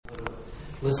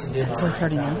listened in on.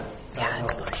 Recording now? Yeah,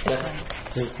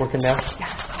 it's is it working now? Yeah.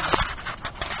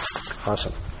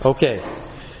 Awesome. Okay.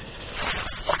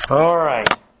 All right.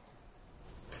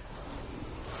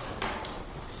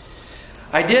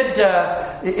 I did.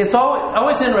 It's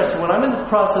always interesting when I'm in the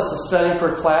process of studying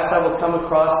for a class. I will come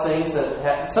across things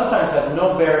that sometimes have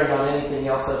no bearing on anything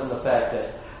else other than the fact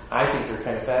that I think they're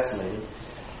kind of fascinating.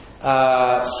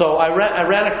 So I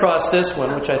ran across this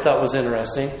one, which I thought was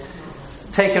interesting.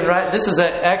 This is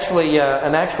actually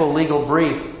an actual legal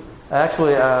brief,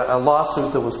 actually a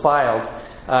lawsuit that was filed.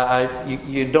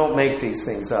 You don't make these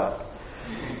things up.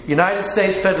 United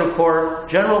States Federal Court,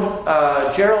 Gerald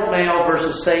Mayo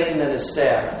versus Satan and his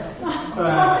staff.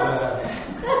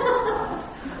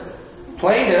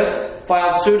 Plaintiff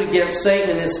filed suit against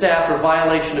Satan and his staff for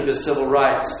violation of his civil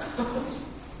rights.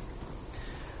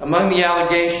 Among the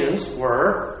allegations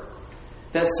were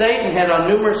that Satan had on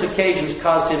numerous occasions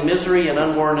caused him misery and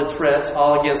unwarranted threats,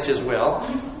 all against his will.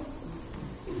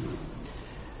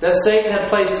 That Satan had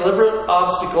placed deliberate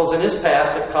obstacles in his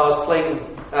path that caused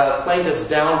plaintiff's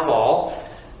downfall.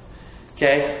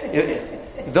 Okay,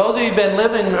 those of you who've been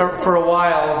living for a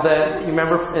while, that you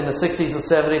remember in the 60s and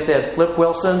 70s they had Flip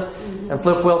Wilson, and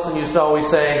Flip Wilson used to always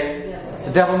say,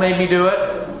 "The devil made me do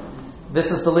it." This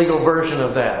is the legal version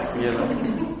of that. You know,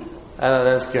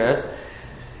 that's good.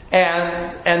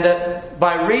 And that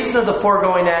by reason of the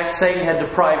foregoing act, Satan had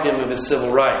deprived him of his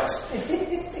civil rights.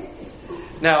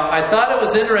 Now, I thought it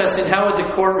was interesting how would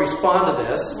the court respond to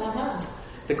this.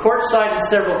 The court cited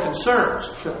several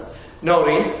concerns,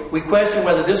 noting, "We question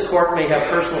whether this court may have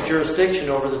personal jurisdiction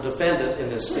over the defendant in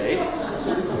this state."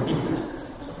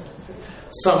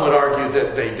 Some would argue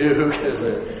that they do, because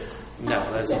no,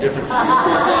 that's a different.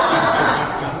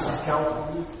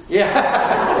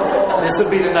 Yeah, this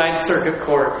would be the Ninth Circuit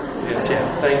Court in Tim.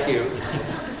 Thank you.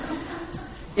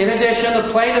 In addition, the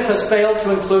plaintiff has failed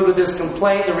to include with his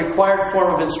complaint the required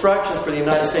form of instructions for the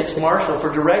United States Marshal for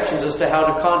directions as to how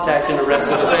to contact and arrest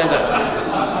the defendant.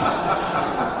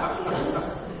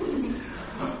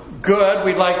 Good.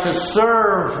 We'd like to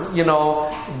serve,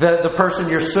 the person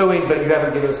you're suing, but you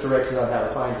haven't given us directions on how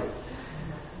to find it.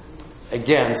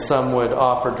 Again, some would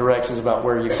offer directions about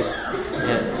where you can.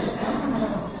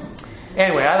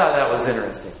 Anyway, I thought that was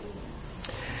interesting.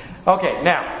 Okay,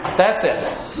 now that's it.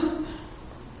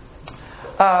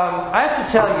 I have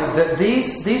to tell you that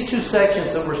these two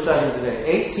sections that we're studying today,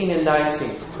 18 and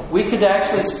 19, we could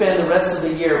actually spend the rest of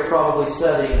the year probably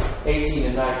studying 18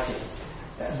 and 19.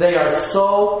 They are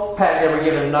so packed. They were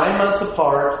given 9 months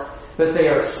apart, but they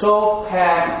are so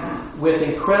packed with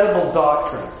incredible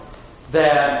doctrine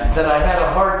that I had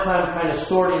a hard time kind of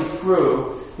sorting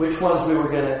through which ones we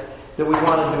wanted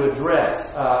to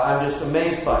address. I'm just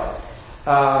amazed by it.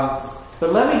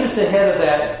 But let me just ahead of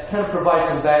that kind of provide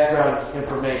some background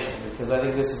information, because I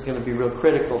think this is going to be real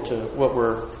critical to what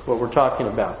we're talking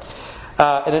about.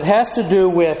 And it has to do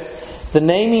with the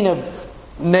naming of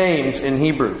names in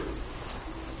Hebrew.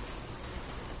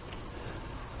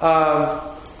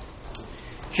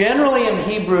 Generally in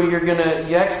Hebrew,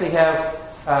 you actually have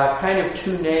kind of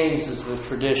two names as the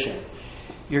tradition.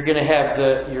 You're going to have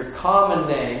your common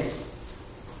name.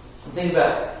 Think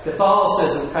about it.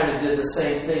 Catholicism kind of did the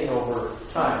same thing over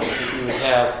time. So you would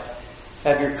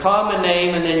have your common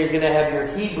name, and then you're going to have your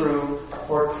Hebrew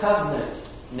or covenant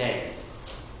name.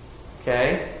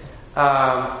 Okay?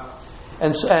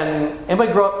 And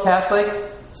anybody grow up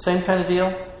Catholic? Same kind of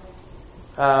deal?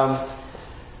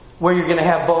 Where you're going to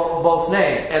have both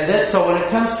names. And then, so when it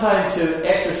comes time to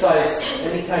exercise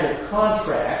any kind of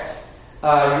contract,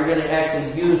 you're going to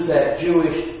actually use that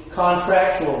Jewish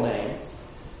contractual name,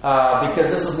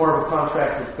 because this is more of a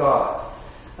contract with God.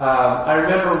 I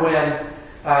remember when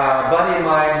a buddy of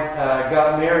mine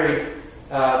got married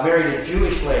a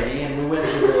Jewish lady, and we went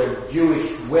to the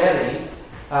Jewish wedding.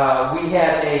 We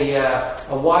had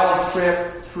a wild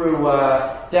trip through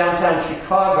downtown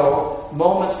Chicago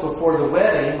moments before the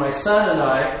wedding, my son and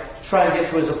I, to try and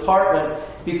get to his apartment,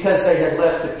 because they had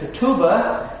left the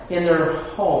ketubah in their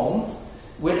home.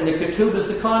 And the ketubah is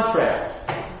the contract.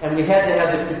 And we had to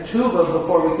have the ketubah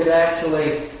before we could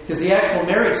actually, because the actual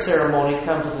marriage ceremony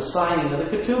comes with the signing of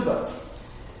the ketubah.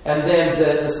 And then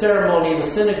the ceremony in the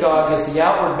synagogue is the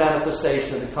outward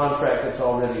manifestation of the contract that's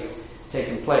already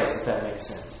taken place, if that makes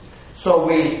sense. So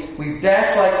we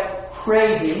dashed like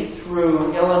crazy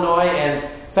through Illinois and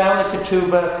found the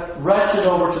ketubah, rushed it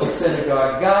over to the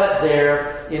synagogue, got it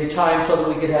there in time so that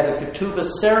we could have a ketubah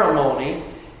ceremony.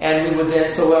 And we would then,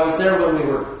 so I was there when we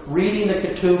were reading the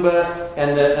ketubah,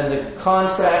 and the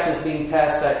contract is being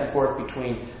passed back and forth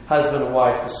between husband and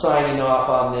wife, the signing off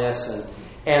on this,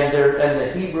 and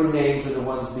the Hebrew names are the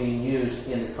ones being used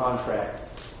in the contract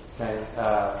kind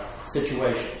of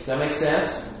situation. Does that make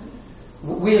sense?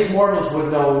 We as Mormons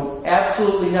would know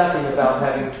absolutely nothing about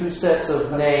having two sets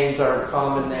of names, our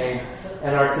common name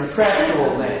and our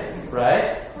contractual name,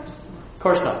 right? Of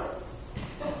course not.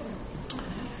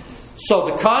 So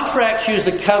the contracts use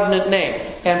the covenant name.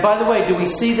 And by the way, do we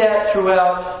see that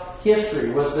throughout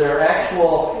history? Was there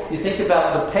actual, if you think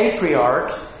about the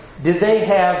patriarchs, did they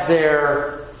have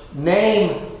their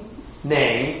name,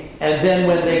 and then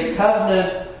when they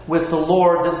covenant with the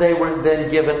Lord, that they were then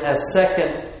given a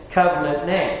second covenant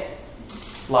name?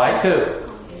 Like who?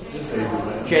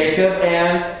 Jacob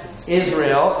and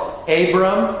Israel.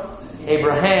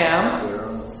 Abraham,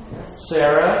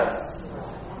 Sarah,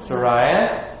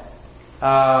 Sarai.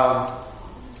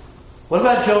 What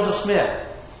about Joseph Smith?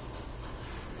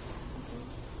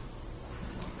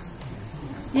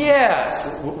 Yes.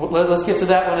 Let's get to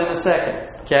that one in a second.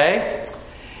 Okay?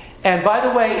 And by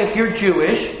the way, if you're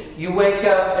Jewish, you wake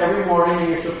up every morning and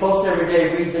you're supposed to every day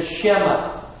read the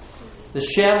Shema. The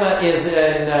Shema is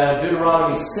in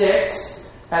Deuteronomy 6.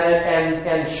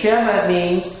 And Shema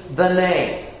means the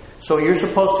name. So you're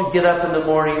supposed to get up in the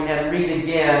morning and read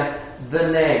again the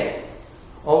name.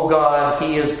 O God,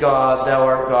 He is God, Thou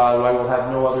art God, I will have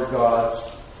no other gods.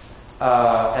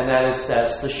 And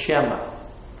that's the Shema,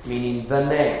 meaning the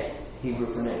name, Hebrew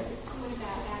for name. What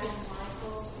about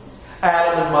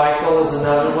Adam and Michael? Adam and Michael is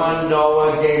another one.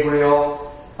 Noah,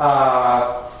 Gabriel,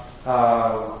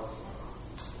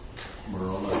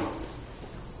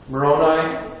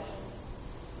 Moroni.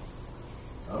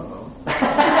 I don't know.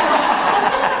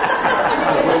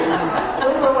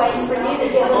 We were waiting for you to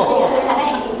give us the other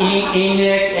name.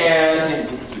 Enoch and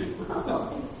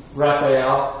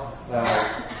Raphael.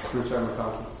 Bruce R.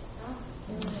 McConkie.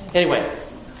 Anyway,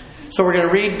 so we're going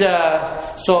to read.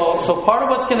 So part of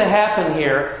what's going to happen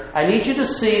here, I need you to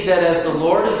see that as the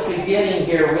Lord is beginning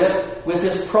here with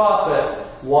His prophet,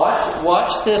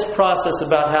 watch this process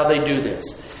about how they do this.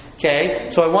 Okay,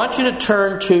 so I want you to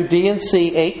turn to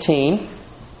D&C 18.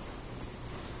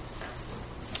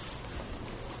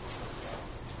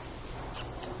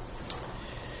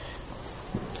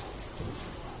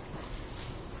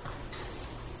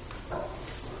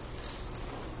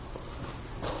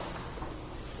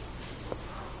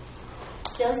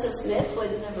 Joseph Smith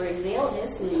wouldn't have revealed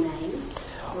his new name,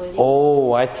 would he?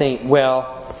 Oh, I think, well,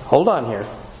 hold on here.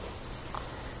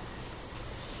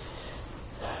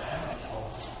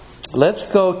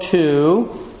 Let's go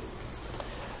to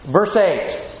verse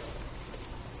 8.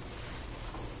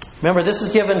 Remember, this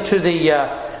is given to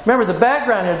remember the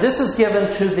background here, this is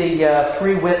given to the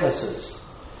three witnesses.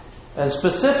 And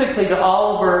specifically to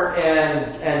Oliver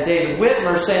and David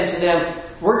Whitmer, saying to them,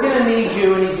 we're going to need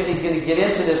you, and he's going to get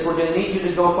into this, we're going to need you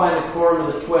to go find the quorum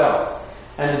of the 12.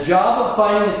 And the job of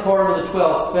finding the quorum of the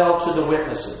 12 fell to the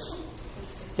witnesses.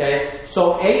 Okay?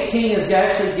 So 18 is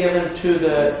actually given to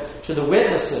the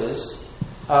witnesses.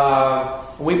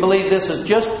 We believe this is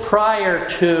just prior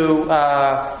to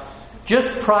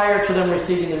them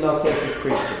receiving the Melchizedek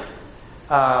priesthood.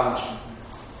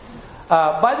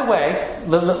 By the way,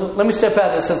 let me step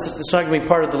out of this since it's not going to be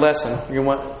part of the lesson.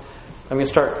 I'm going to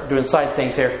start doing side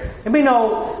things here. Anybody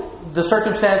know the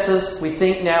circumstances we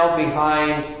think now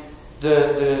behind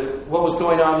the what was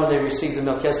going on when they received the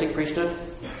Melchizedek priesthood?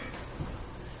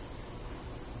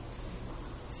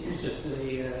 Seems that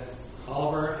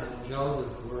Oliver and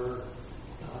Joseph were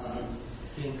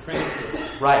in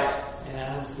transit. Right.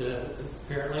 And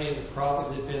apparently the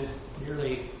prophet had been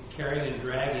nearly carrying and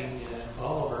dragging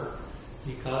Oliver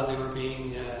because they were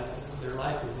being, their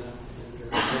life was in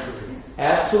their jeopardy.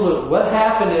 Absolutely. What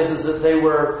happened is that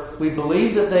we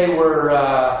believe that they were,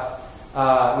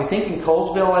 we think in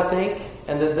Colesville, I think,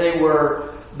 and that they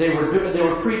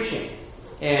were preaching.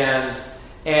 And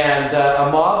a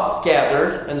mob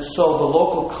gathered, and so the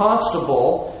local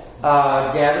constable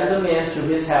gathered them into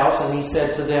his house, and he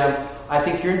said to them, I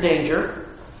think you're in danger.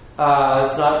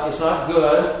 It's not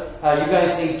good. You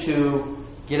guys need to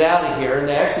get out of here. And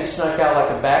they actually snuck out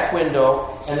like a back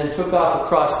window and then took off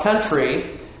across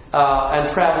country and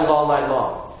traveled all night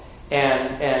long.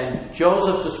 And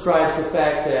Joseph describes the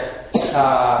fact that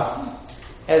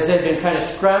as they've been kind of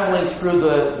scrambling through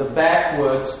the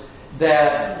backwoods,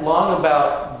 that long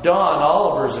about dawn,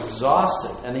 Oliver's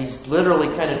exhausted, and he's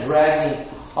literally kind of dragging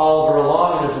Oliver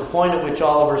along. And there's a point at which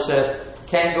Oliver says,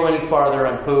 "Can't go any farther,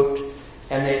 I'm pooped,"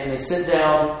 and they sit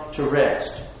down to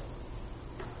rest.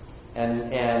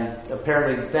 And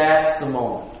apparently that's the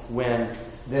moment when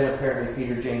then apparently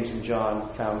Peter, James, and John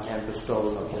come and bestow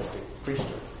the Melchizedek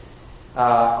priesthood.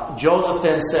 Joseph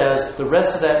then says, the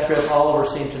rest of that trip, Oliver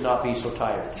seemed to not be so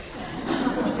tired.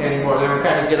 anymore. They were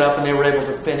kind of get up and they were able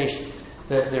to finish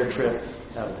their trip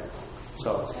out there.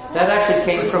 So that actually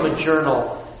came from a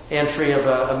journal entry of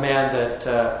a man that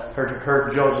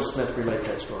heard Joseph Smith relate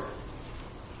that story.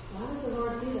 Why would the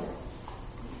Lord do that?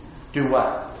 Do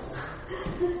what?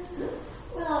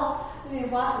 Well, I mean,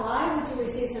 why would you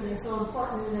receive something so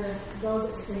important under those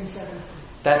extreme circumstances?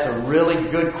 That's a really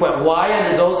good question. Why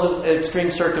under those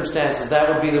extreme circumstances? That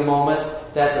would be the moment.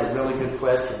 That's a really good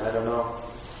question. I don't know.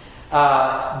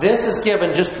 This is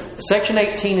given section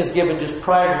 18 is given just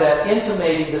prior to that,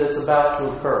 intimating that it's about to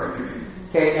occur.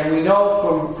 Okay, and we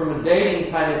know from a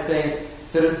dating kind of thing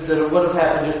that it would have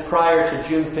happened just prior to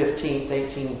June 15th,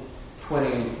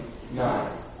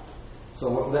 1829.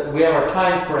 So we have our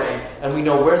time frame, and we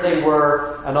know where they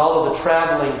were, and all of the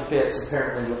traveling fits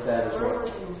apparently with that as well. Where was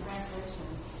it in translation?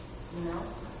 You know?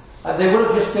 They would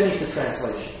have just finished the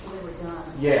translation. So they were done.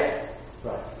 Yeah,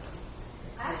 right.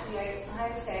 Actually, I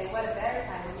would say, what a better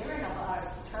time when you're in a lot of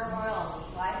turmoil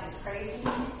and life is crazy,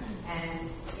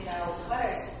 and what a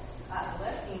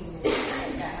uplifting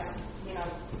experience,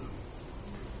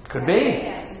 Could be.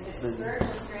 It's the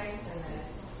spiritual strength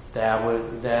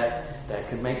and That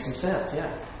could make some sense. Yeah.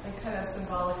 And kind of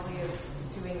symbolically of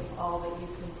doing all that you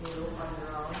can do on your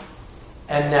own.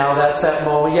 And now that's that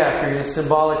moment. Yeah, for you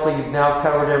symbolically, you've now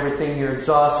covered everything. You're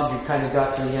exhausted. You kind of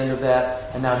got to the end of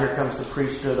that, and now here comes the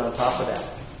priesthood on top of that.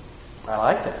 I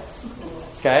like that.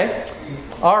 Okay.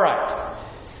 All right.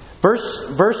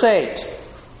 Verse 8.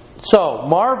 So,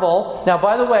 marvel. Now,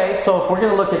 by the way, so if we're going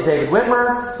to look at David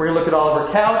Whitmer, we're going to look at Oliver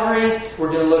Cowdery,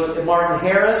 we're going to look at Martin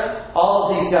Harris,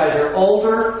 all of these guys are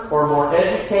older or more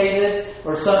educated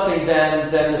or something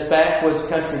than this backwoods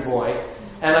country boy.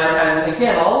 And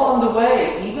again, all along the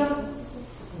way, even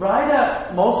right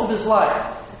up most of his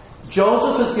life,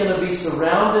 Joseph is going to be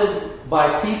surrounded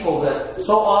by people that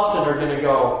so often are going to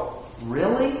go,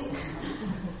 really?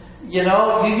 You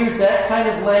use that kind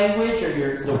of language,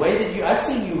 or the way that I've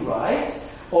seen you write,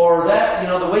 or that,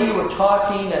 the way you were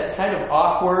talking, that's kind of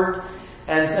awkward.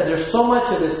 And there's so much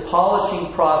of this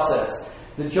polishing process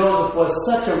that Joseph was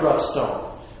such a rough stone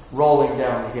rolling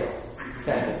down the hill.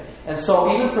 Okay? And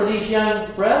so even for these young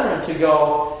brethren to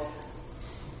go,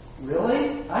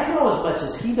 really? I know as much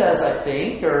as he does, I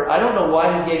think, or I don't know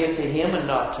why he gave it to him and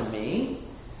not to me.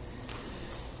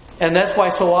 And that's why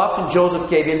so often Joseph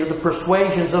gave in to the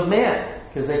persuasions of men,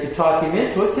 because they could talk him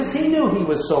into it, because he knew he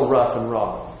was so rough and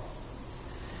wrong.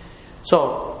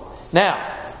 So,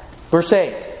 now, verse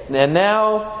 8. And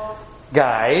now,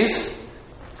 guys,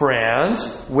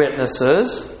 friends,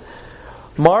 witnesses,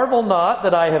 marvel not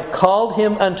that I have called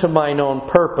him unto mine own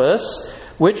purpose,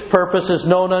 which purpose is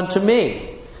known unto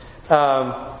me.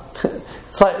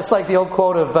 It's like the old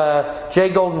quote of J.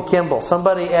 Golden Kimball.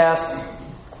 Somebody asked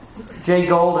J.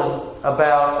 Golden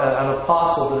about an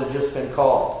apostle that had just been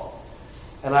called.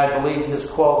 And I believe his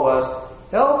quote was,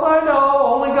 hell if I know,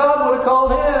 only God would have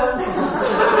called him.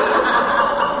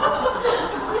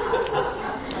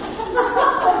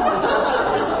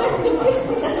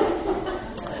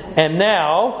 And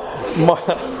now,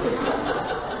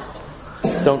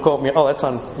 don't quote me. Oh, that's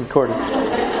on recording.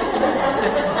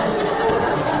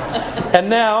 And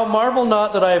now, marvel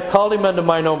not that I have called him unto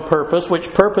mine own purpose,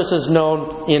 which purpose is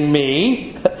known in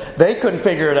me. They couldn't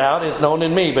figure it out. It's known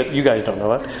in me, but you guys don't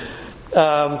know it.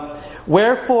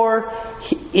 Wherefore,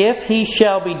 if he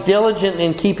shall be diligent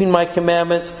in keeping my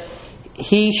commandments,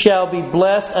 he shall be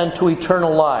blessed unto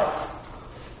eternal life.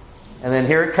 And then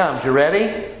here it comes. You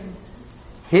ready?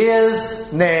 His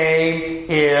name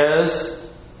is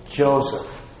Joseph.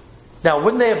 Now,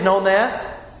 wouldn't they have known that?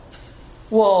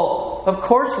 Well, of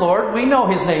course, Lord, we know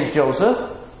his name's Joseph.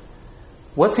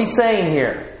 What's he saying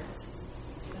here?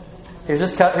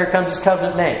 Here comes his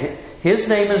covenant name. His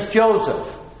name is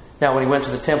Joseph. Now, when he went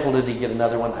to the temple, did he get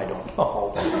another one? I don't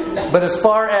know. But as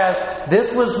far as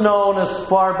this was known as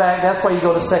far back, that's why you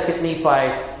go to 2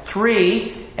 Nephi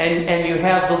 3, and you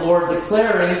have the Lord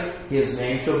declaring, his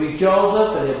name shall be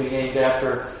Joseph, and he'll be named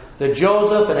after the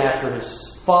Joseph and after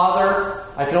his father.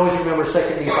 I can always remember 2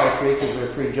 Nephi 3 because there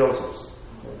are 3 Josephs.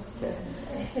 Okay.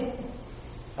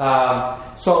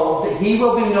 So he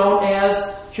will be known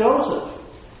as Joseph.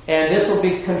 And this will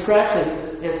be contracted.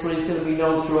 It's what he's going to be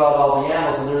known throughout all the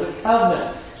annals. And there's a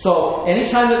covenant. So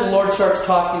anytime that the Lord starts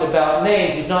talking about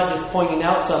names, he's not just pointing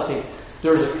out something.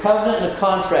 There's a covenant and a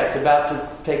contract about to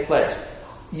take place.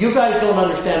 You guys don't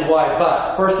understand why,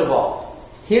 but first of all,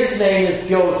 his name is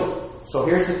Joseph. So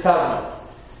here's the covenant.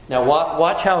 Now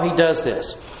watch how he does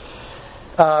this.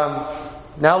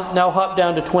 Now hop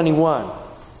down to 21.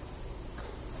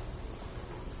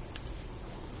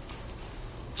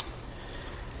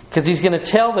 Because he's going to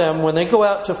tell them when they go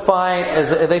out to find,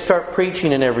 as they start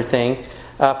preaching and everything,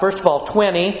 first of all,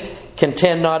 20,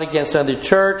 contend not against another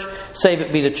church, save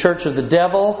it be the church of the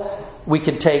devil. We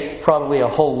could take probably a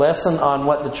whole lesson on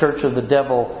what the church of the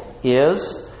devil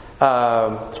is.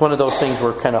 It's one of those things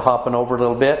we're kind of hopping over a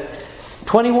little bit.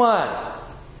 21.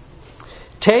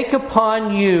 Take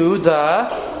upon you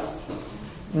the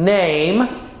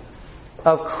name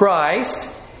of Christ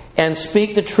and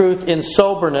speak the truth in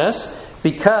soberness,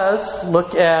 because,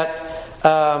 look at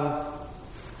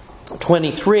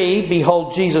 23,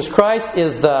 behold, Jesus Christ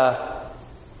is the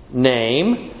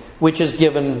name which is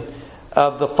given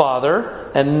of the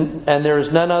Father, and there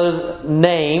is none other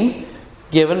name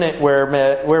given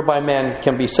whereby man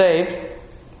can be saved.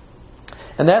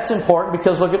 And that's important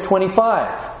because look at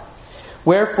 25.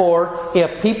 Wherefore,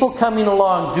 if people coming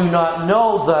along do not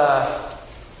know the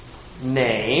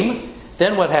name,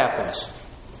 then what happens?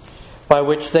 By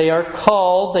which they are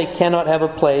called, they cannot have a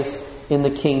place in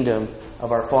the kingdom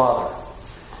of our Father.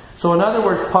 So in other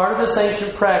words, part of this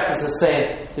ancient practice is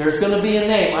saying, there's going to be a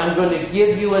name. I'm going to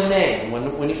give you a name.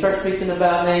 When you start speaking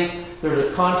about name,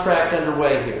 there's a contract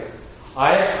underway here.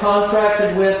 I have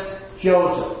contracted with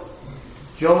Joseph.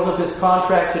 Joseph is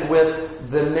contracted with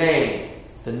the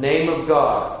name of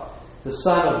God, the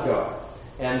Son of God.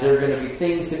 And there are going to be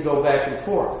things that go back and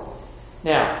forth.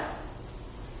 Now,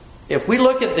 if we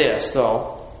look at this,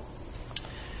 though,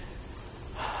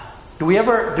 do we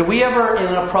ever,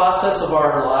 in a process of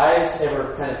our lives,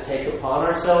 ever kind of take upon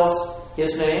ourselves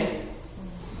His name?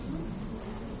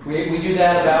 We do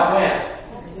that about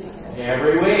when?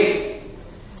 Every week.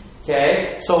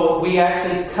 Okay? So we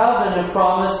actually covenant and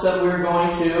promise that we're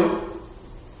going to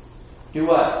do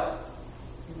what?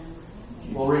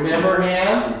 We'll remember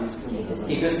Him,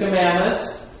 keep His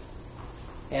commandments,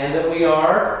 and that we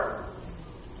are...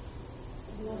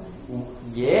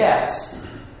 Yes.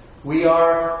 We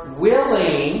are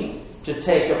willing to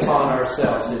take upon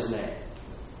ourselves His name.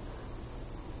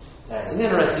 That's an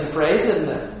interesting phrase, isn't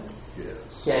it? Yes.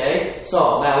 Okay.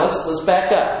 So now let's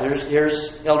back up.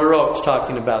 Here's Elder Oaks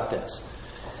talking about this.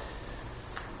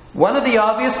 One of the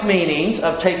obvious meanings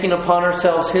of taking upon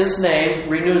ourselves His name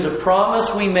renews a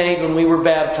promise we made when we were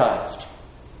baptized.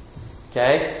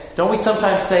 Okay? Don't we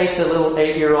sometimes say to little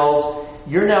 8-year-olds,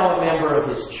 you're now a member of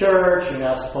His church, you're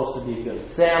now supposed to be a good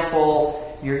example,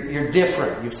 you're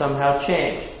different, you've somehow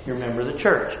changed, you're a member of the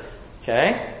church.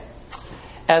 Okay?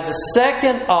 As a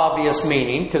second obvious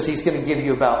meaning, because he's going to give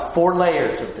you about 4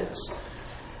 layers of this.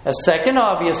 A second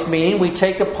obvious meaning, we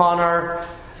take upon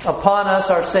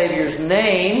us our Savior's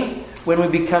name when we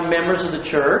become members of the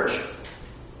church.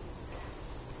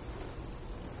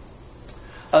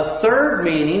 A third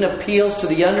meaning appeals to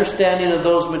the understanding of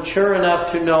those mature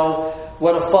enough to know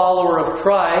what a follower of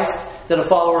Christ, that a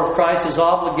follower of Christ is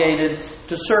obligated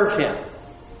to serve Him.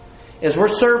 As we're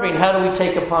serving, how do we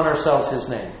take upon ourselves His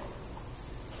name?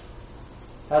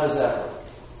 How does that work?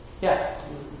 Yeah.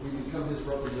 We become His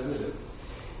representative.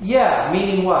 Yeah,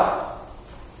 meaning what?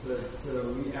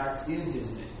 That we act in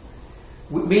His name.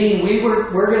 Meaning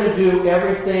we're going to do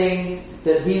everything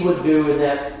that He would do, and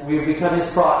that we become His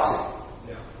proxy.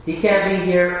 Yeah. He can't be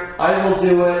here. I will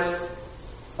do it.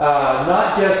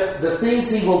 Not just the things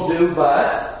He will do,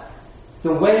 but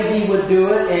the way He would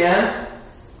do it and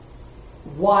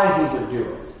why He would do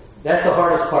it. That's the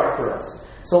hardest part for us.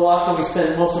 So often we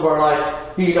spend most of our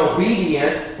life being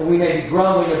obedient, and we may be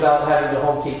grumbling about having the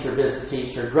home teacher visit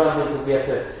teacher, grumbling because we have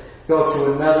to go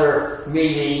to another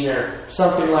meeting or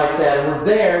something like that. And we're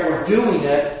there, we're doing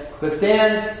it, but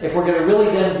then if we're going to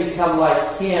really then become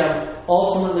like Him,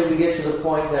 ultimately we get to the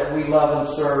point that we love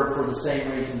and serve for the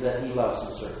same reason that He loves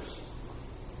and serves.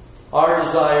 Our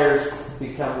desires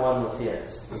become one with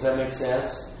His. Does that make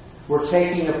sense? We're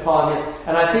taking upon Him.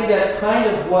 And I think that's kind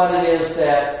of what it is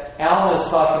that Alma is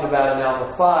talking about in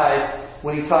Alma 5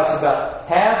 when he talks about,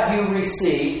 have you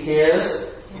received His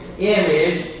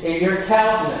image in your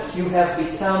countenance? You have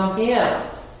become Him.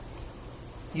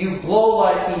 You glow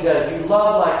like He does. You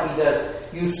love like He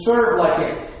does. You serve like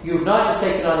Him. You have not just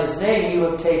taken on His name, you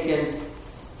have taken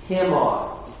Him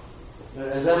on.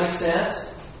 Does that make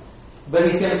sense? But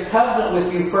He's going to covenant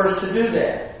with you first to do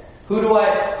that. Who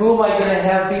am I going to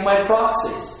have be my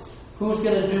proxies? Who's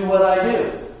going to do what I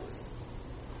do?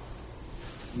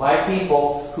 My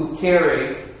people who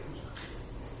carry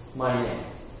my name.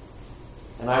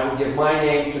 And I will give my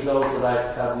name to those that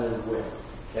I've covenanted with.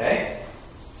 Okay?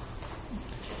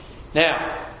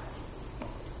 Now,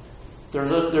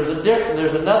 there's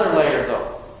another layer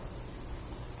though.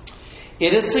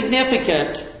 It is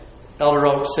significant, Elder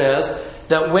Oak says,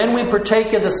 that when we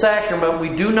partake of the sacrament,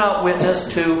 we do not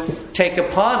witness to take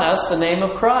upon us the name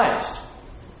of Christ.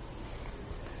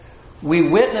 we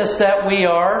witness that we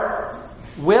are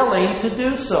willing to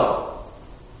do so.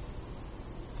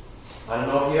 I don't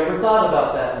know if you ever thought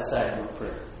about that in the sacrament of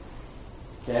prayer.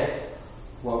 Okay?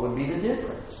 What would be the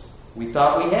difference? We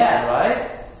thought we had,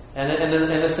 right? And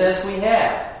in a sense we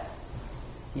have.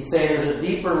 He's saying there's a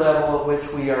deeper level at which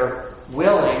we are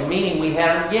willing, meaning we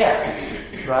haven't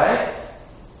yet. Right?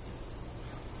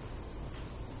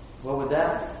 What would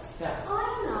that be? Yeah. Oh,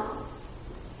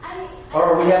 I don't know.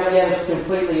 Or we haven't yet as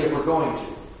completely as we're going to.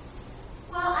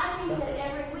 Well, I think that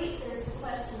every week there's the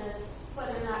question of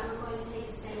whether or not we're going to take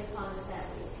the same upon us that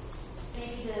week.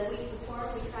 Maybe the week before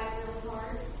we tried really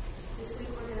hard. This week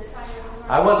we're going to try really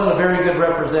hard. I wasn't a very good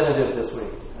representative this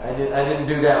week. I didn't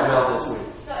do that well this week.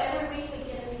 So every week we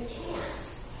get a new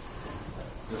chance.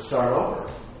 To start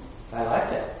over. I like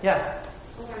that. Yeah.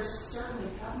 Well, there's certainly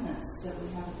covenants that we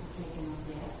haven't taken on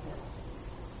yet that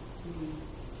we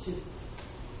should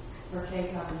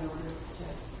partake of in order to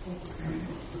take the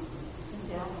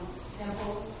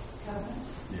temple covenant.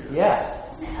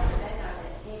 Yeah. Isn't it Elder Bednar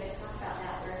that David talked about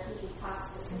that, where he talks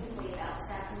specifically about the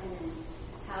sacrament and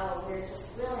how we're just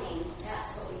willing, that's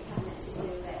what we covenant to do,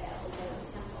 but as we go to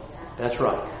the temple, That's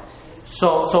right.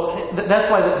 So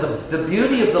that's why the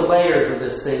beauty of the layers of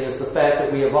this thing is the fact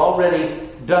that we have already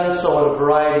done so at a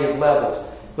variety of levels,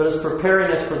 but it's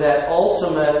preparing us for that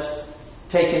ultimate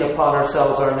taking upon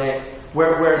ourselves our name,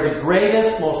 where the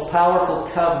greatest, most powerful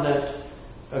covenant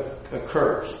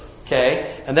occurs.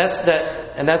 Okay, and that's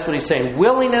what he's saying.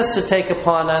 Willingness to take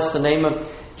upon us the name of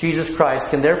Jesus Christ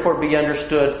can therefore be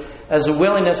understood as a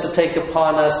willingness to take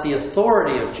upon us the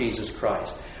authority of Jesus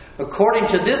Christ. According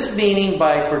to this meaning,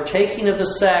 by partaking of the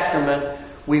sacrament,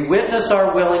 we witness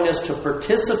our willingness to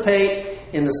participate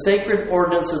in the sacred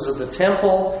ordinances of the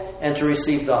temple and to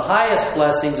receive the highest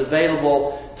blessings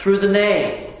available through the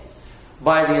name,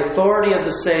 by the authority of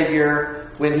the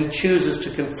Savior when He chooses to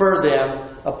confer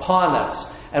them upon us.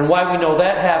 And why we know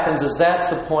that happens is that's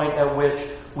the point at which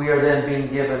we are then being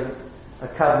given a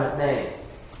covenant name.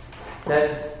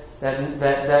 That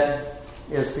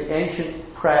is the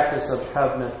ancient practice of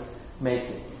covenant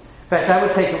making. In fact, I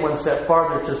would take it one step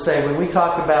farther to say when we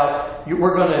talk about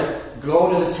we're going to go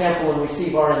to the temple and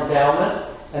receive our endowment,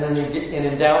 and an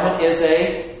endowment is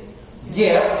a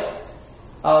gift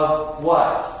of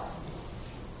what?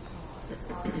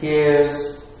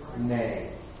 His name.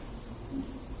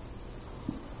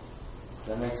 Does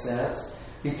that make sense?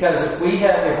 Because if we're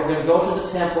going to go to the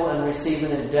temple and receive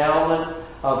an endowment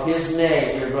of His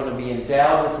name, you're going to be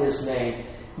endowed with His name.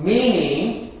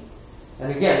 Meaning,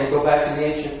 and again, we'll go back to the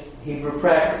ancient Hebrew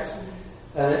practice.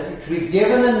 To be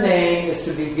given a name is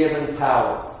to be given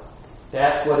power.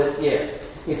 That's what it is.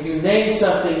 If you name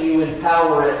something, you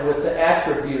empower it with the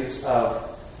attributes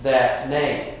of that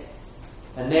name.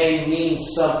 A name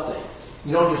means something.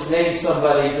 You don't just name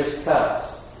somebody just because.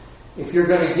 If you're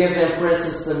going to give them, for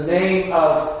instance, the name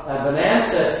of an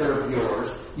ancestor of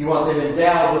yours, you want them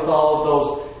endowed with all of those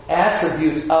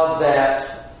attributes of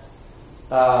that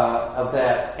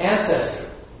ancestor.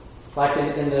 Like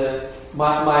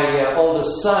my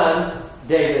oldest son,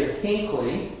 David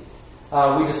Hinckley,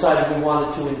 we decided we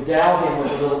wanted to endow him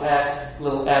with a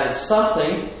little added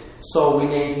something, so we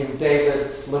named him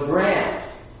David LeGrand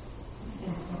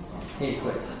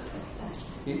Hinckley.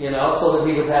 So that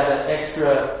he would have an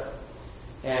extra.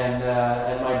 And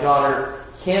my daughter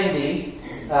Kendi,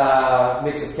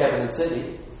 mix of Kevin and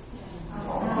Cindy.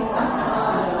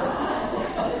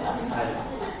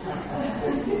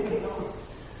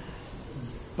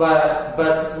 But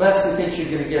lest you think you're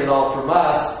going to get it all from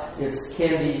us, it's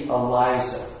Kendi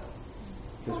Eliza,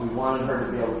 because we wanted her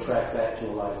to be able to track back to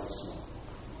Eliza Smith.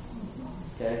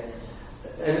 Okay.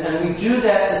 And we do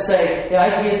that to say, hey,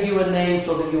 I give you a name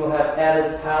so that you will have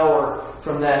added power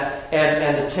from that.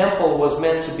 And the temple was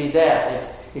meant to be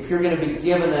that. If you're going to be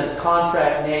given a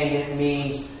contract name, it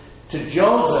means to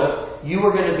Joseph, you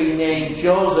were going to be named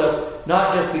Joseph,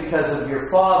 not just because of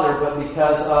your father, but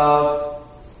because of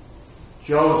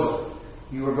Joseph.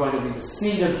 You were going to be the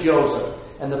seed of Joseph,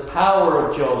 and the power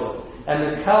of Joseph, and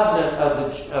the covenant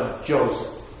of Joseph.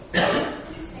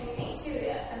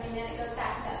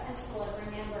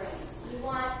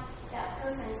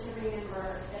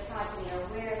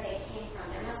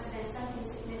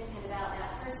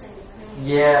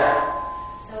 Yeah.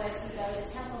 So as you go to the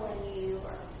temple and you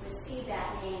receive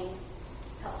that name,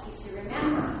 helps you to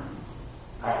remember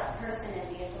that person and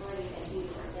the authority that you were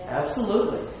given.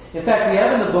 Absolutely. In fact, we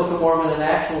have in the Book of Mormon an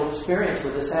actual experience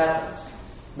where this happens.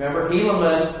 Remember,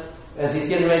 Helaman, as he's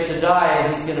getting ready to die,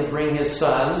 and he's going to bring his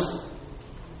sons,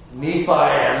 Nephi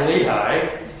and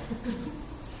Lehi,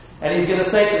 and he's going to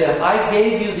say to them, I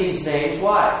gave you these names,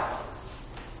 why?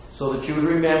 so that you would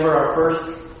remember our first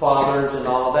fathers and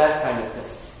all of that kind of thing.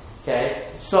 Okay?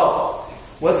 So,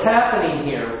 what's happening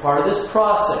here, part of this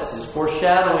process, is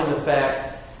foreshadowing the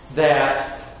fact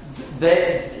that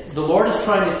the Lord is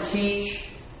trying to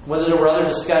teach, whether there were other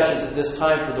discussions at this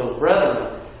time for those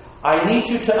brethren, I need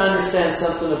you to understand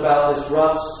something about this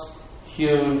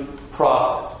rough-hewn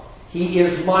prophet. He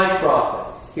is my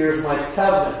prophet. Here's my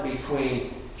covenant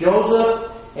between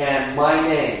Joseph and my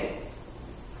name.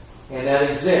 And that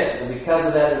exists. And because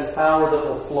of that, there's power that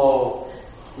will flow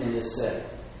in this city.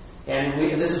 And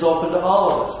this is open to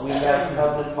all of us. We have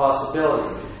covenant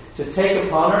possibilities. To take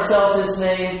upon ourselves His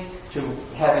name, to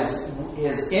have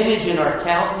His image in our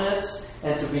countenance,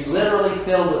 and to be literally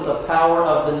filled with the power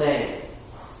of the name.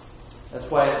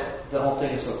 That's why the whole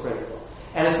thing is so critical.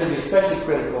 And it's going to be especially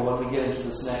critical when we get into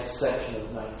this next section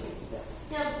of 19.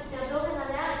 Now building on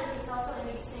that, I think it's also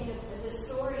interesting of the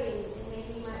story, and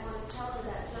maybe you might want to tell it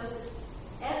about Joseph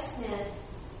F. Smith,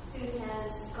 who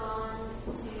has gone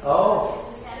to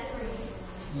the Saturday.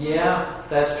 Yeah,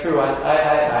 that's true.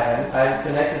 I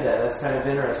connected that. That's kind of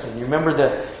interesting. You remember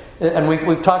and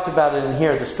we've talked about it in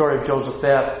here, the story of Joseph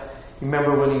F. You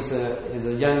remember when he's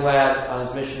a young lad on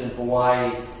his mission in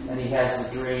Hawaii, and he has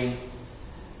the dream.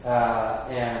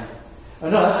 No,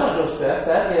 that's not Joseph F.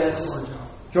 That is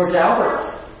George Albert.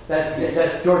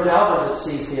 That's George Albert that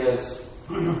sees his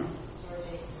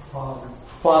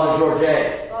father George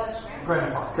A.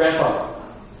 Grandfather.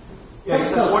 Yeah, he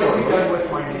says, "What have you done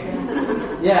with my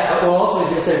name?" Yeah, well, also he's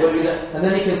going to say, "What have you done?" And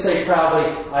then he can say, probably,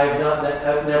 "I've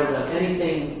never done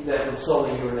anything that would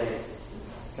sully your name,"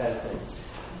 kind of thing.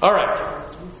 All right,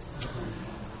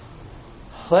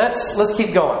 let's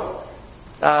keep going.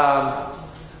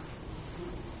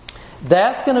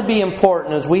 That's going to be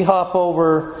important as we hop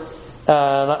over.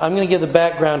 I'm going to give the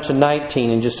background to 19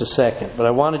 in just a second, but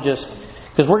I want to just,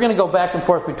 because we're going to go back and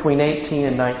forth between 18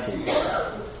 and 19.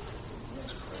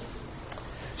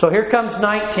 So here comes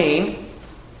 19.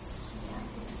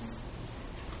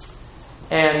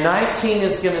 And 19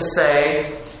 is going to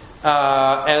say,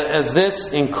 as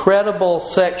this incredible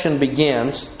section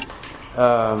begins,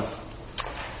 the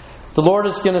Lord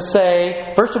is going to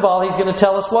say, first of all, He's going to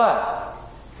tell us what?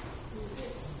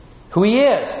 Who He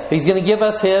is. He's going to give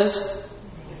us His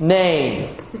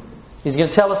name. He's going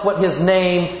to tell us what His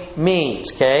name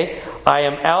means. Okay? I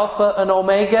am Alpha and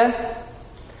Omega.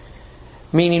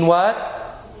 Meaning what?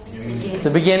 The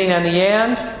beginning and the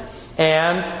end.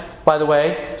 And, by the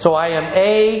way, so I am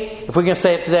A, if we're going to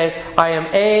say it today, I am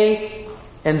A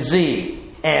and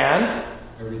Z.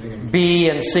 And B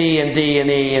and C and D and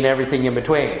E and everything in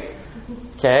between.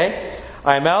 Okay?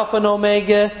 I am Alpha and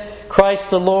Omega, Christ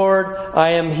the Lord.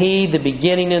 I am He, the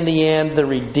beginning and the end, the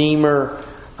Redeemer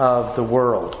of the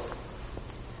world.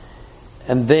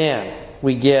 And then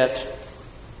we get...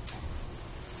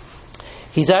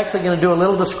 He's actually going to do a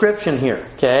little description here.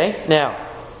 Okay? Now,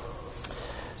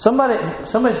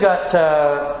 somebody's got...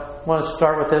 want to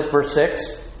start with this, verse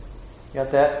 6? You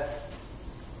got that?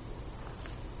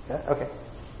 Okay.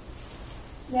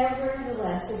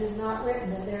 Nevertheless, it is not written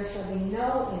that there shall be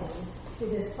no end to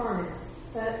this torment,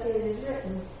 but it is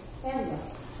written endless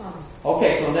torment.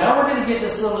 Okay, so now we're going to get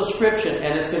this little description,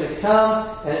 and it's going to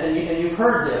come, and you've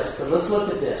heard this, but let's look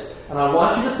at this. And I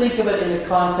want you to think of it in the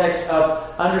context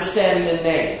of understanding a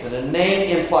name. That a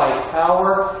name implies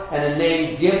power, and a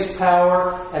name gives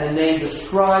power, and a name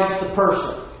describes the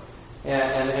person.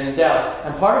 And doubt.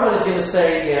 And part of what he's going to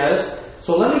say is,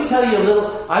 so let me tell you a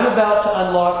little, I'm about to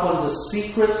unlock one of the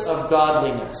secrets of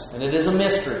godliness. And it is a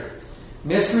mystery.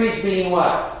 Mysteries being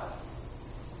what?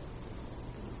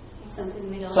 Something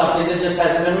that just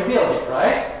hasn't been revealed yet,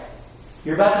 right?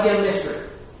 You're about to get a mystery.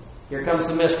 Here comes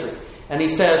the mystery. And he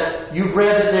says, you've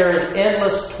read that there is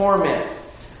endless torment.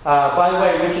 By the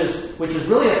way, which is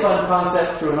really a fun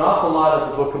concept through an awful lot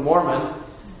of the Book of Mormon.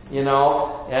 You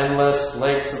know, endless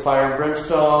lakes of fire and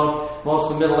brimstone.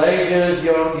 Most of the Middle Ages,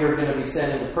 you're going to be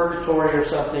sent into purgatory or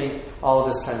something. All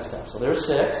of this kind of stuff. So there's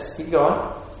 6. Let's keep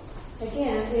going.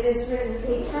 Again, it is written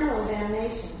eternal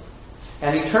damnation.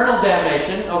 And eternal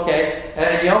damnation, okay.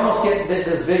 And you almost get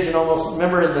this vision, almost,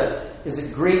 remember is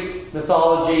it Greek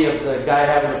mythology of the guy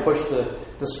having to push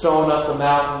the stone up the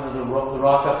mountain, or the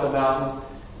rock up the mountain,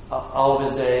 all of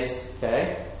his days,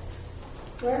 okay.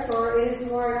 Wherefore it is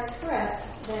more expressed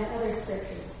than other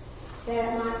scriptures, that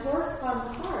it might work on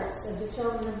the hearts of the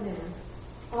children of men,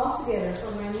 altogether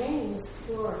for my name's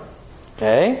glory.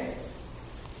 Okay.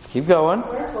 Keep going.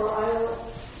 Wherefore I will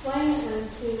explain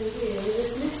unto you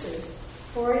this mystery,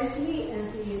 for it is meet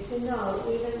unto you to know,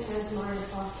 even as mine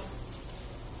apostle.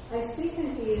 I speak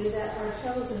unto you that are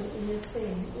chosen in this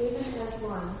thing, even as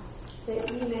one,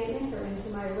 that ye may enter into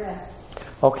my rest.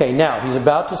 Okay, now he's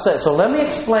about to say, so let me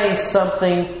explain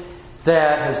something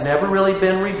that has never really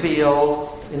been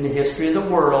revealed in the history of the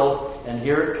world, and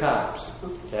here it comes.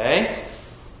 Okay?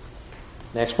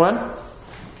 Next one.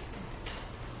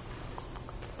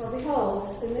 For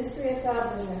behold, the mystery of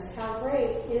godliness, how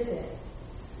great is it?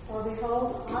 For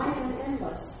behold, I am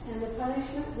endless, and the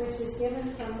punishment which is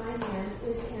given from my hand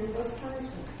is endless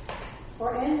punishment.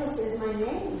 For endless is my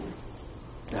name.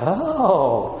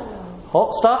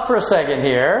 Stop for a second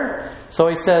here. So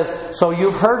he says, so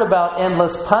you've heard about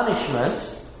endless punishment.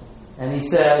 And he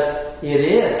says, it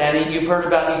is. And you've heard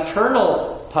about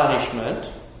eternal punishment.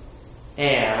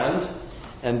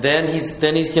 And then he's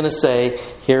going to say,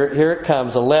 here it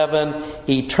comes, 11,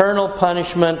 eternal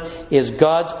punishment is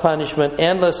God's punishment.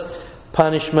 Endless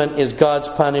punishment is God's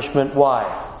punishment.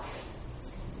 Why?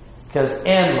 Because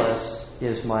endless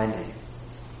is my name.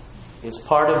 It's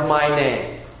part of my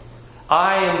name.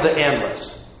 I am the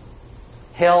endless.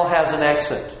 Hell has an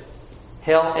exit.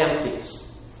 Hell empties.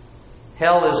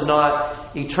 Hell is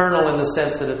not eternal in the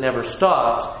sense that it never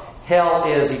stops. Hell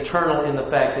is eternal in the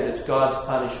fact that it's God's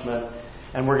punishment.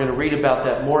 And we're going to read about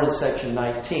that more in section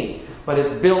 19. But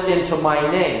it's built into my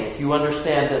name. If you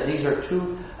understand that these are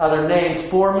two other names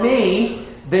for me,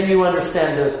 then you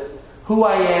understand who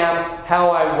I am,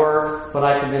 how I work, but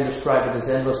I can then describe it as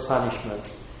endless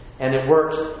punishment. And it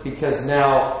works because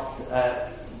now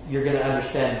you're going to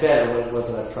understand better what it was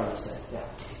that I'm trying to say. Yeah.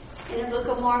 In the Book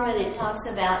of Mormon, it talks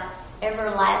about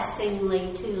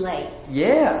everlastingly too late.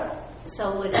 Yeah.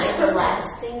 So would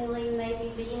everlastingly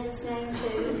maybe be his name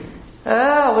too?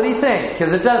 What do you think?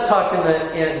 Because it does talk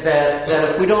that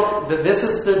if we don't, that this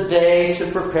is the day to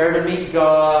prepare to meet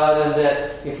God, and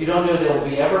that if you don't do it, it'll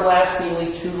be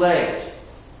everlastingly too late.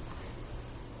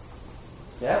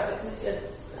 Yeah.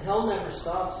 Hell never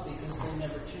stops because they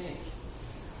never change.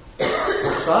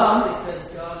 For some. Because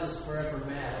God is forever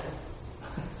mad.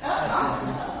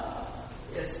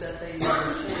 It's that they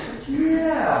never change.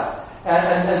 Yeah.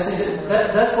 And see,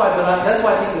 that's why. But that's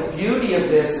why I think the beauty of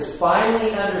this is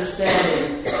finally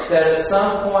understanding that at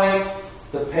some point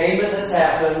the payment has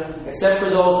happened, except for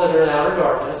those that are in outer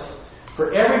darkness.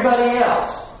 For everybody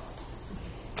else,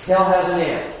 hell has an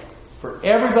end. For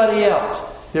everybody else,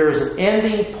 there is an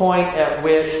ending point at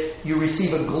which you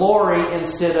receive a glory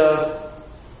instead of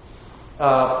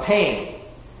pain.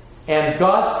 And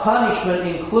God's punishment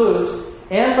includes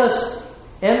endless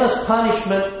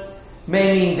punishment.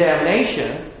 May mean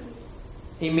damnation,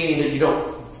 meaning that you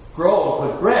don't grow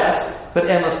and progress, but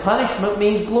endless punishment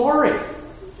means glory.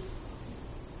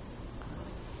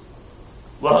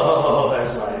 Whoa,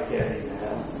 that's like getting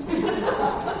that.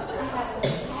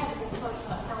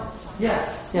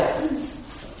 Yeah.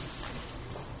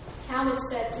 Talmud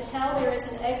said, to hell there is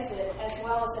an exit as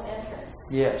well as an entrance.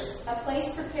 Yes. A place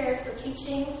prepared for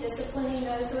teaching, disciplining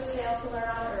those who have failed to learn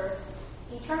on earth.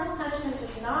 Eternal punishment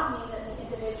does not mean that the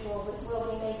individual will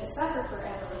be made to suffer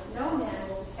forever. No man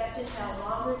will be kept in hell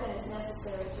longer than is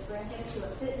necessary to bring him to a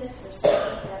fitness for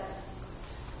something better.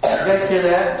 You guys hear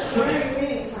that? Where are you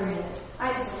reading from?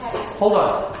 I just had it. Hold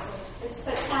on. It's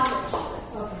the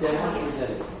Talmud. Dan, why don't you read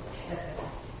it?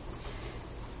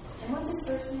 And what's his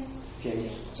first name?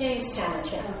 James. James Talmud.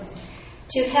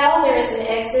 To hell there is an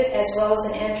exit as well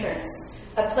as an entrance.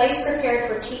 A place prepared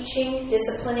for teaching,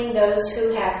 disciplining those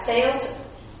who have failed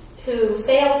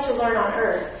to learn on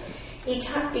earth.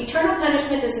 Eternal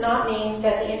punishment does not mean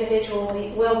that the individual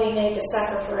will be made to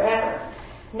suffer forever.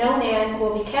 No man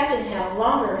will be kept in hell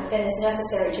longer than is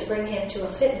necessary to bring him to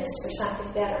a fitness for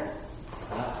something better.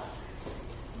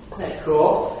 Isn't that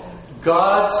cool?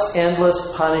 God's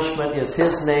endless punishment is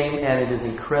His name, and it is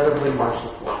incredibly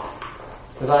merciful.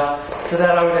 To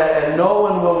that I would add, and no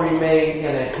one will remain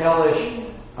in a hellish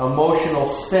emotional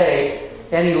state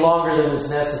any longer than is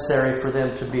necessary for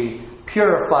them to be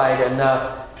purified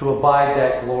enough to abide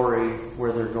that glory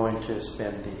where they're going to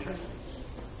spend eternity.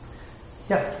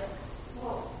 Yeah.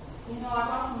 Well, I've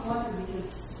often wondered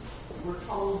because we're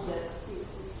told that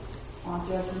on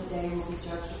Judgment Day we'll be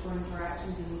judged for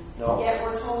interactions, and yet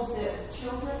we're told that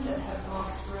children that have gone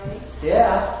astray,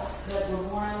 that were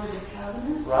born under the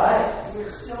covenant,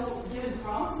 we're still given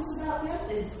promises about them.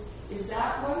 Is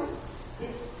that what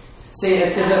it?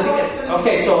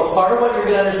 Okay, so part of what you're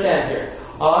going to understand here,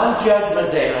 on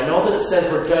Judgment Day, and I know that it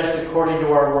says we're judged according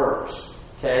to our works,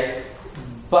 okay?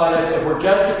 But if we're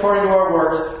judged according to our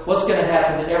works, what's going to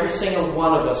happen to every single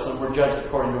one of us when we're judged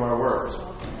according to our works?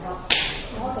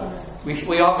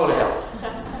 We all go to hell.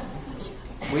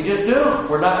 We just do.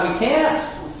 We can't.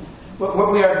 We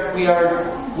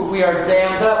are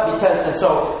damned up because, and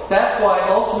so that's why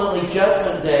ultimately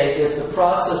Judgment Day is the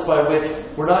process by which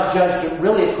we're not judged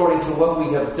really according to what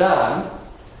we have done,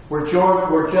 We're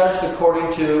judged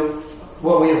according to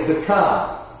what we have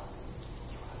become.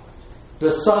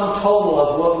 The sum total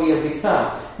of what we have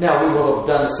become. Now, we will have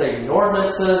done saving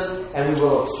ordinances, and we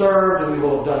will have served, and we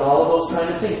will have done all of those kind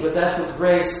of things. But that's what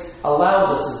grace allows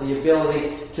us, is the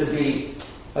ability to be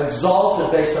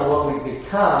exalted based on what we've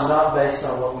become, not based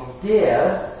on what we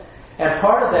did. And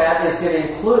part of that is going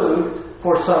to include,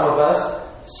 for some of us,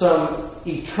 some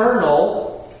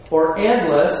eternal or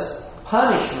endless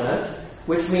punishment,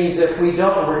 which means if we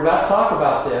don't, and we're about to talk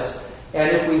about this, and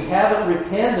if we haven't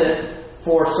repented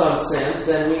for some sins,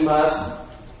 then we must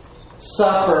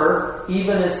suffer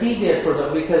even as He did for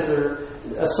them, because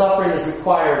a suffering is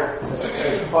required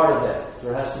as part of that.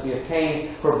 There has to be a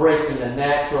pain for breaking a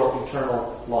natural,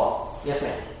 eternal law. Yes,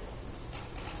 ma'am?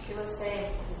 She was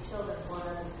saying the children born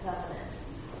under the covenant,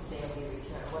 they will be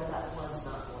returned. What about the ones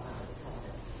not born under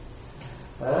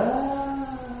the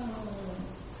covenant?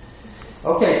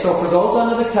 Okay, so for those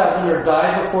under the covenant or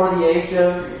died before the age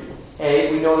of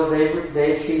 8, we know that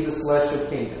they achieve the celestial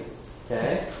kingdom.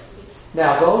 Okay?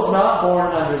 Now, those not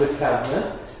born under the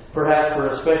covenant, perhaps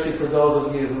especially for those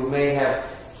of you who may have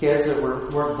kids that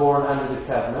weren't born under the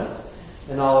covenant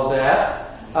and all of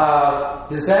that,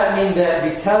 does that mean that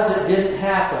because it didn't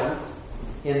happen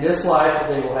in this life,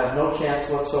 they will have no chance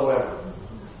whatsoever?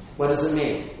 What does it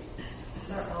mean?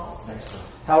 They're all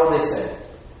How are they saved?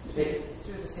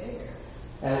 through the Savior.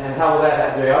 And how will that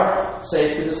happen? They are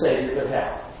saved through the Savior, but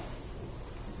how?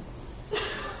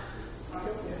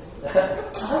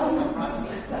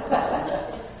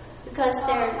 Because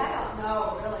they're... I don't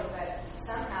know really, but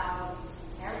somehow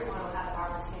everyone will have the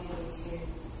opportunity to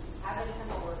have a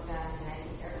temple work done, and I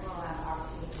think everyone will have the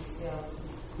opportunity to be sealed.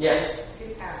 Yes.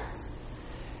 Two parents.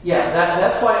 Yeah,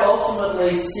 that's why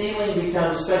ultimately sealing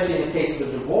becomes, especially in the case of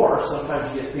a divorce,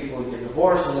 sometimes you get people who get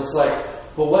divorced, and it's like,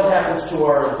 well, what happens to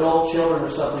our adult children or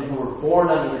something who were born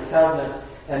under the covenant,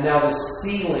 and now the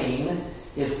sealing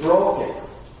is broken?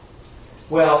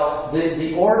 Well,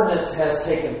 the ordinance has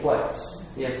taken place.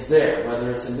 It's there,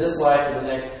 whether it's in this life or the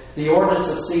next. The ordinance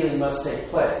of sealing must take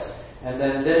place. And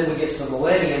then we get to the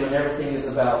millennium and everything is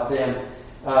about them.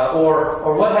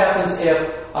 Or what happens if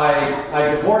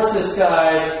I divorce this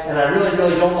guy and I really,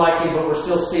 really don't like him, but we're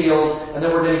still sealed, and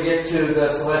then we're going to get to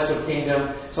the celestial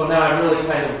kingdom. So now I'm really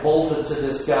kind of bolted to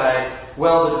this guy,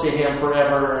 welded to him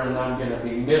forever, and I'm going to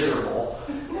be miserable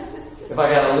if I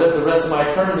got to live the rest of my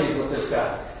eternities with this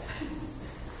guy.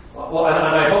 Well, and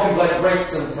I hope he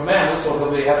breaks some commandments, so he'll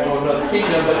have to go to another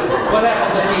kingdom. But what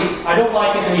happens if I don't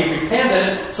like him and he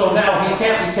repented, so now he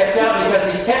can't be kept out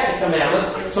because he kept the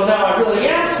commandments. So now I really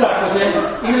am stuck with him,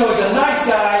 even though he's a nice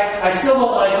guy. I still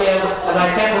don't like him, and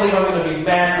I can't believe I'm going to be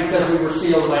mashed because we were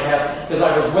sealed and because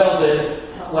I was welded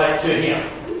to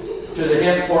him, to the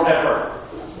him forever.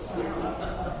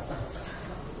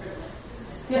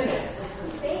 Yes, ma'am.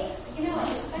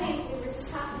 It's funny, we were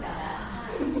just talking about that.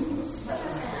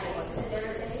 There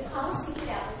is a new policy put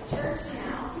out with the church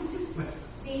now.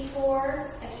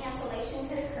 Before a cancellation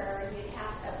could occur,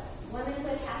 a woman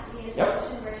would have to be in a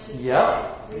position where she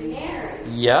could remarry.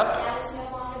 Yep. That is no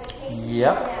longer the case.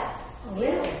 Yep.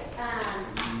 Really?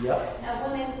 Yep. A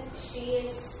woman,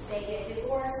 they get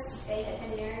divorced, they have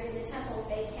been married in the temple,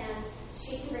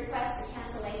 she can request a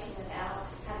cancellation without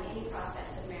having any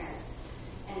prospects of marriage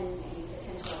and any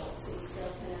potential to be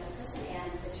sealed to another person,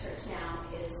 and the church now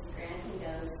is granting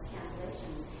those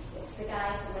cancellations. If the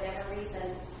guy, for whatever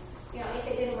reason, if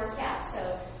it didn't work out,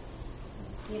 so,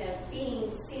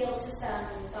 being sealed to some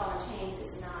ball and chains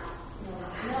is no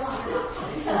longer an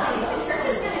option. So the church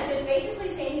is kind of just basically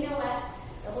saying, you know what,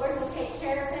 the Lord will take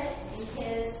care of it in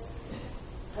His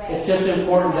way. It's just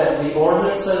important that the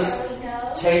ordinances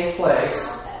take place.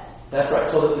 That's right.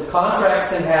 So that the contracts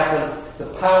can happen,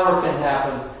 the power can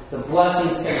happen, the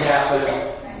blessings can happen.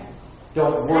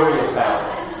 Don't worry about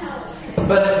it.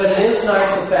 But it is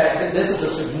nice the fact that this is a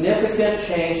significant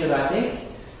change, and I think,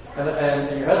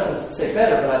 and your husband would say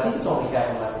better, but I think it's only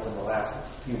happened within the last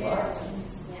few months.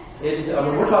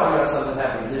 We're talking about something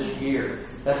happening this year.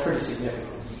 That's pretty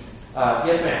significant.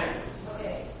 Yes, ma'am.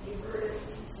 Okay, you've heard it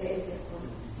say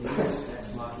the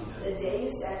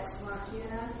Deus Ex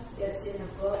Machina, that's in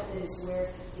a book that is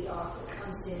where the author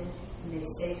comes in and they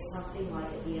say something like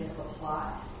at the end of a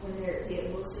plot when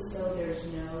it looks as though there's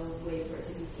no way for it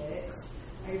to be fixed.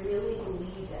 I really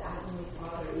believe that Heavenly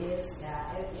Father is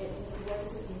that. What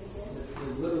does it mean again?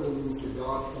 It literally means the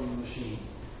God from the machine.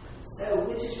 So,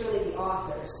 which is really the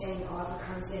author, saying the author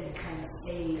comes in and kind of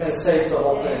saves the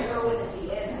whole thing. And heroine at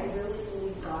the end, I really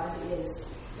believe God is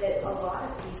that a lot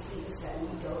of these things that we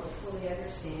don't fully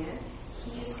understand,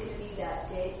 He is going to be that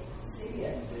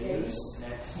Deus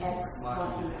ex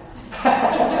machina.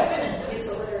 It's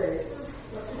alliterative.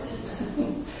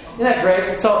 Isn't that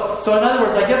great? So in other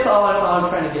words, I guess all I'm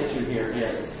trying to get to here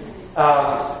is,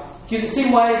 you can see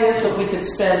why it is that we could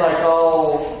spend like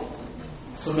all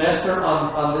semester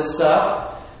on this stuff.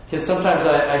 Because sometimes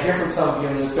I hear from some of you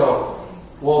and just go,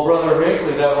 well, Brother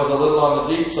Hinckley, that was a little on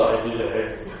the deep side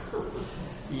today.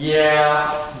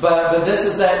 Yeah, but this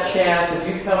is that chance. If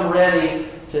you come ready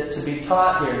to be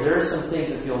taught here, there are some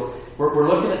things that we're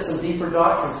looking at some deeper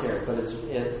doctrines here, but it's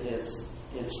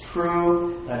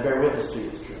true, and I bear witness to you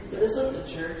it's true. But isn't the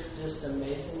church just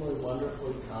amazingly,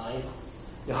 wonderfully kind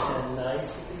and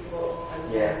nice to people? I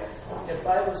mean, if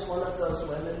I was one of those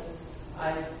women,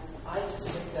 I just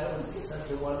think that would be such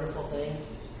a wonderful thing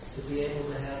to be able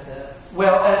to have that.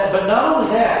 Well, but not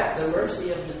only that, the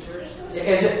mercy of the church.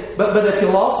 But if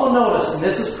you'll also notice, and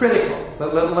this is critical,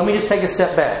 but let me just take a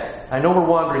step back. I know we're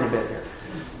wandering a bit here.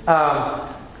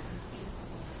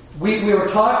 We were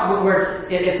talking.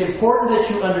 It's important that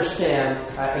you understand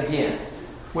again.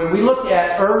 When we look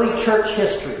at early church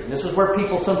history, this is where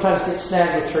people sometimes get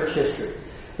snagged with church history.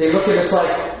 They look at it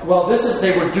like, well,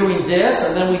 they were doing this,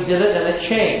 and then we did it, and it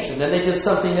changed, and then they did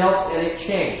something else, and it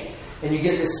changed. And you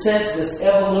get this sense, this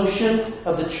evolution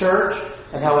of the church,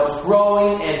 and how it's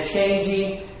growing and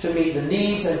changing to meet the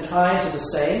needs and times of the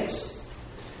saints.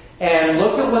 And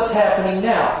look at what's happening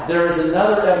now. There is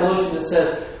another evolution that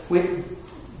says,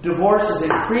 divorce is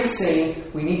increasing.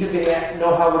 We need to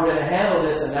know how we're going to handle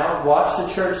this. And now watch the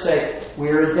church say,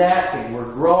 we're adapting,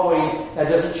 we're growing. That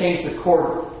doesn't change the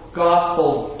core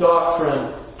gospel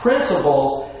doctrine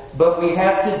principles, but we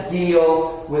have to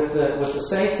deal with the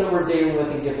saints that we're dealing with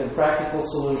and give them practical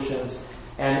solutions.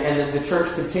 And the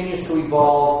church continues to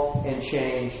evolve and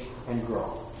change and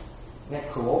grow. Isn't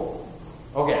that cool?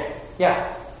 Okay.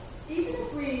 Yeah. Even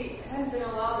if we hadn't been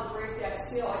allowed to break that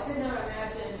seal, I could not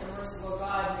imagine a merciful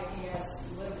God making us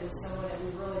live with someone that we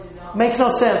really do not. Makes no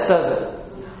sense, does it?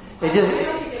 I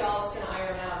don't think it all is going to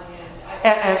iron out in the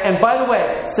end. And by the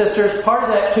way, sisters, part of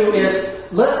that too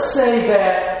is, let's say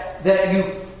that you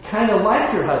kind of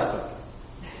like your husband,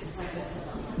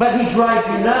 but he drives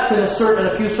you nuts in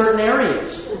a few certain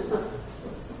areas,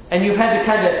 and you've had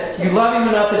to you love him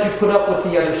enough that you put up with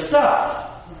the other stuff.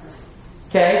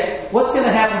 Okay? What's going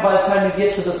to happen by the time you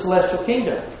get to the celestial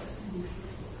kingdom?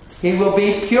 He will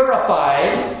be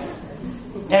purified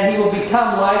and he will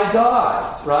become like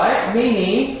God, right?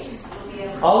 Meaning,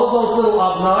 all of those little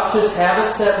obnoxious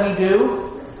habits that we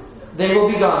do, they will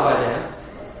be gone by then.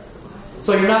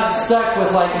 So you're not stuck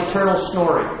with like eternal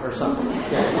snoring or something. I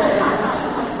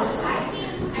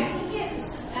think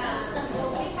it's, I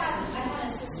had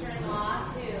a sister-in-law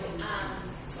who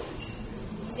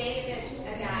dated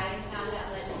a guy and found out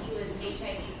that he was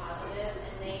HIV positive,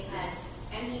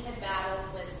 and he had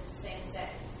battled with same-sex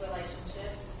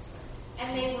relationships.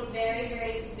 And they were very,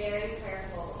 very, very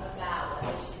prayerful about what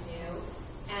they should do.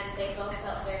 And they both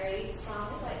felt very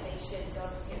strongly like they should go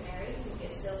get married and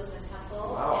get sealed in the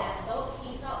temple. Wow. And both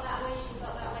he felt that way, she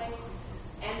felt that way.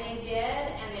 And they did,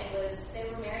 and they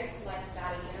were married for like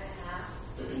about a year and a half.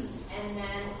 And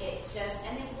then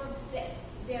and they were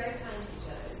very kind to each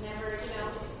other. It was never,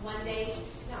 one day,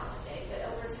 but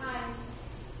over time,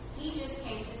 he just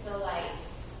came to feel like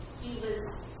he was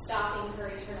stopping her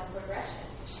eternal progression.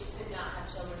 She could not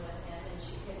have children with him, and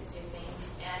she couldn't do things.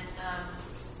 And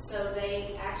so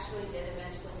they actually did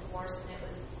eventually divorce, and it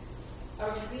was a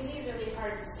really, really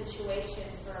hard situation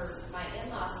for my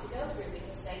in-laws to go through,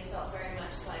 because they felt very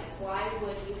much like, why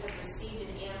would you have received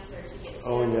an answer to get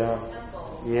sealed in the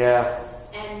temple? Yeah.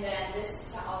 And then this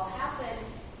to all happen.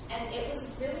 And it was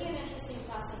really an interesting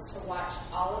process to watch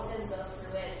all of them go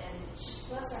through it. And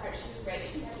bless her heart, she was great.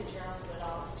 She had to journal through it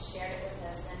all and shared it with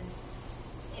us. And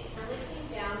it really came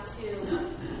down to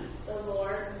the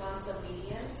Lord wants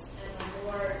obedience, and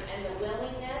the Lord and the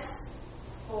willingness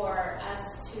for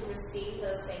us to receive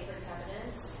those sacred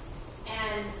covenants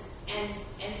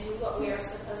and do what we are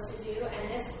supposed to do.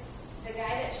 And the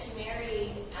guy that she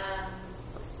married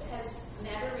has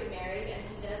never remarried, and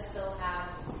he does still have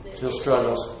still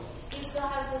struggles. He still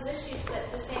has those issues, but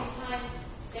at the same time,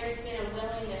 there's been a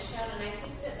willingness shown, and I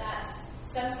think that's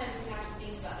sometimes we have to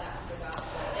think about that with the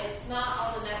gospel. It's not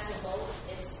all the nuts and bolts.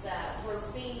 It's that we're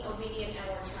being obedient and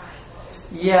we're trying.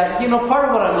 Yeah, part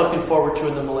of what I'm looking forward to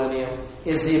in the millennium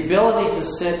is the ability to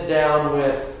sit down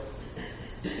with,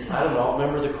 I don't know,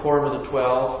 remember the quorum of the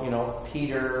 12,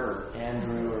 Peter or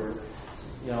Andrew or,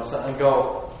 something, and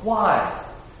go, why?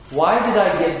 Why did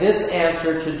I get this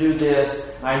answer to do this?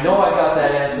 I know I got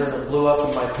that answer and it blew up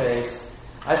in my face.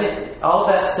 I think all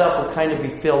that stuff will kind of be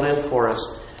filled in for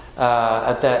us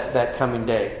at that coming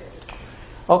day.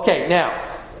 Okay,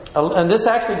 now, and this is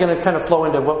actually going to kind of flow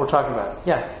into what we're talking about.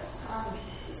 Yeah.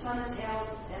 Son and tail,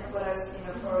 and what I was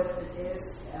thinking before with the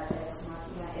Deus ex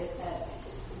machina is that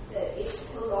it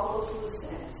pulls all those loose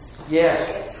ends. Yes.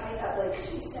 They get tied up, like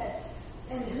she said.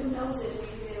 And who knows if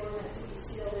maybe they were meant to be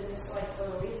sealed in this life for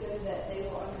a reason that they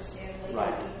will understand later,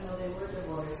 right. Even though they were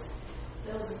divorced.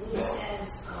 Those loose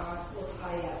ends will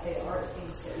tie up. They are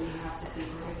things that we have to be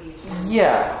privy to.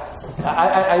 Yeah,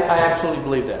 I absolutely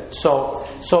believe that. So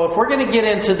if we're going to get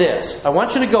into this, I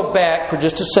want you to go back for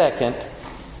just a second,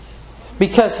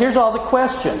 because here's all the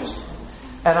questions.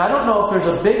 And I don't know if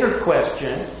there's a bigger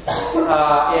question in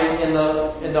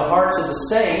the hearts of the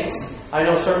saints. I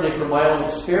know certainly from my own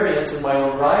experience and my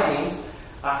own writings,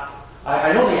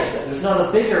 I know the answer. There's not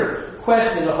a bigger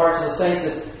question in the hearts of the saints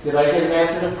that, did I get an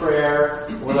answer to prayer?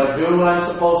 Was I doing what I'm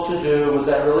supposed to do? Was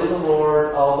that really the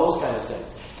Lord? All those kind of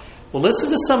things. Well,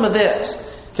 listen to some of this,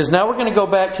 because now we're going to go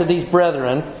back to these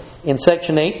brethren in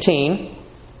section 18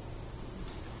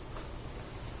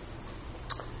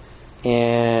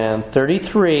 and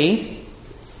 33.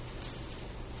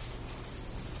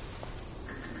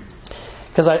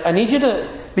 Because I need you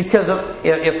to, because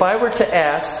if I were to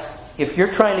ask, if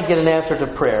you're trying to get an answer to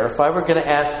prayer, if I were going to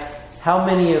ask, how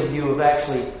many of you have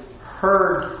actually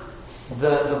heard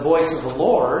the voice of the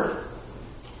Lord?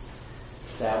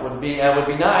 That would be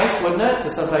nice, wouldn't it?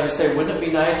 Because sometimes you say, wouldn't it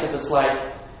be nice if it's like,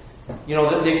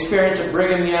 the experience of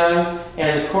Brigham Young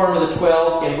and the Quorum of the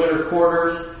 12 in winter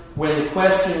quarters, when the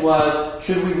question was,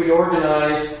 should we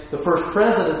reorganize the first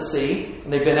presidency?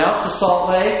 And they've been out to Salt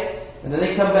Lake, and then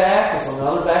they come back, and so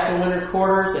now they're back in winter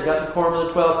quarters, they've got the Quorum of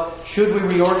the 12. Should we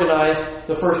reorganize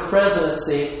the first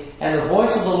presidency? And the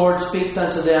voice of the Lord speaks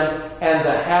unto them, and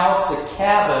the house, the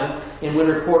cabin in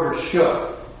winter quarters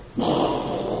shook.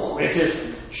 It just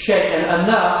shook, and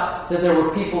enough that there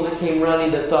were people that came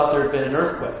running that thought there had been an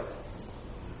earthquake.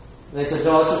 And they said,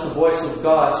 no, it's just the voice of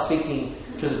God speaking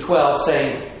to the 12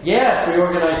 saying, yes,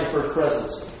 reorganize the first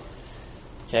presidency.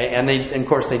 Okay, and of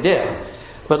course they did.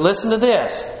 But listen to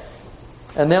this.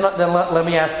 And then let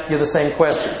me ask you the same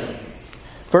question.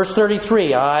 Verse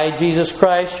 33, I, Jesus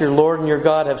Christ, your Lord and your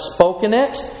God, have spoken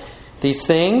it, these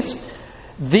things.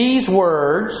 These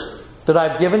words that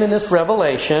I've given in this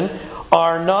revelation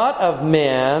are not of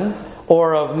men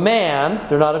or of man,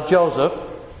 they're not of Joseph,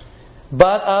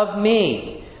 but of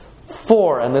me.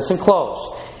 For, and listen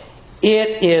close,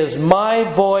 it is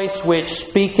my voice which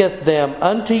speaketh them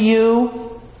unto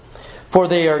you, for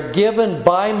they are given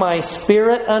by my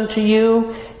Spirit unto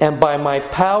you, and by my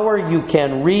power you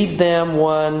can read them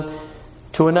one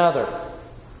to another.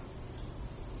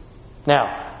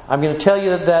 Now, I'm going to tell you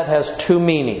that has two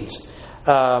meanings.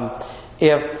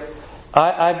 If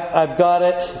I've got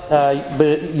it,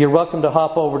 but you're welcome to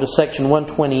hop over to section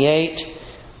 128,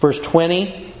 verse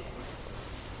 20.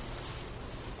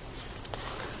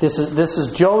 This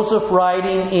is Joseph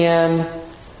writing in.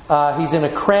 He's in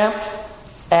a cramped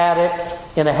attic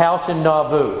in a house in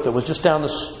Nauvoo that was just down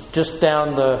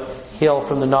the hill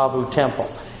from the Nauvoo temple,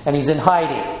 and he's in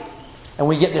hiding. And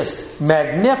we get this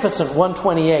magnificent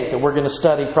 128 that we're going to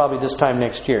study probably this time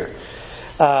next year.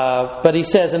 But he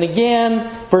says, and again,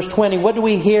 verse 20, what do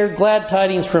we hear? Glad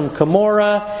tidings from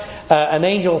Cumorah, an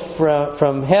angel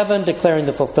from heaven declaring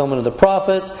the fulfillment of the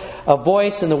prophets, a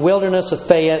voice in the wilderness of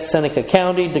Fayette, Seneca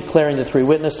County, declaring the three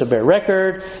witnesses to bear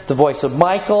record, the voice of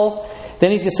Michael. Then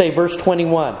he's going to say, verse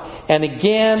 21, and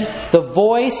again, the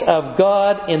voice of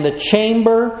God in the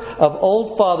chamber of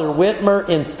old Father Whitmer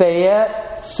in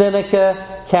Fayette,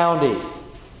 Seneca County.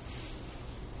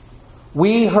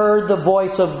 We heard the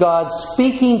voice of God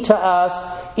speaking to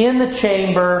us in the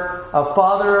chamber of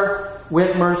Father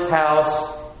Whitmer's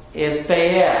house in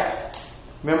Fayette.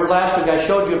 Remember last week I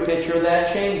showed you a picture of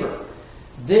that chamber.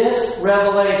 This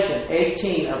Revelation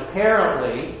 18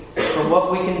 apparently, from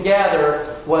what we can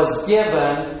gather, was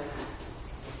given,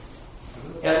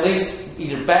 at least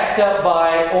either backed up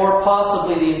by or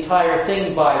possibly the entire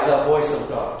thing by the voice of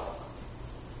God.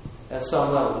 At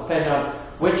some level, depending on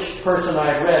which person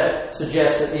I've read,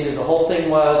 suggests that either the whole thing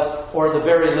was, or at the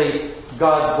very least,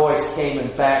 God's voice came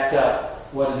and backed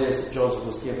up what it is that Joseph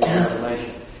was giving in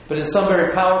Revelation. But in some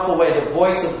very powerful way, the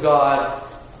voice of God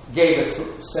gave us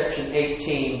section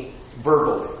 18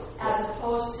 verbally. As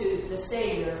opposed to the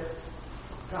Savior,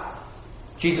 God.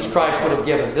 Jesus Christ would have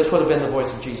given. This would have been the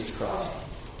voice of Jesus Christ.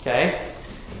 Okay?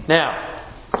 Now,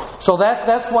 so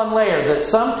that's one layer. That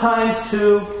sometimes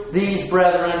to these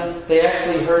brethren, they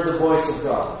actually heard the voice of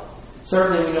God.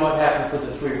 Certainly we know what happened for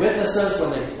the three witnesses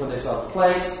when they saw the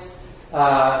plates.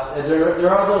 There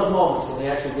are those moments when they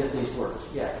actually get these words.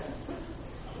 Yeah.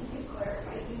 Can you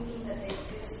clarify? You mean that they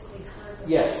physically heard the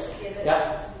yes. voice given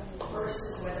Yeah.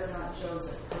 versus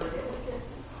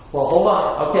Well, hold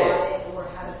on. Okay.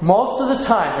 Most of the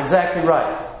time, exactly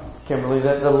right, Kimberly,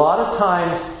 that a lot of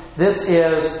times this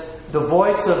is the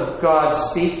voice of God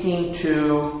speaking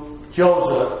to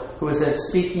Joseph, who is then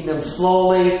speaking them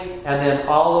slowly, and then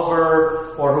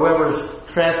Oliver or whoever's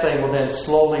translating will then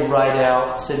slowly write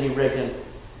out, Sidney Rigdon.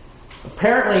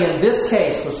 Apparently in this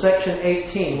case, with section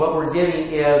 18, what we're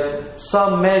getting is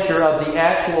some measure of the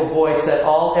actual voice that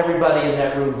everybody in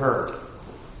that room heard.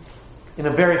 In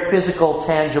a very physical,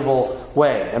 tangible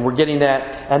way. And we're getting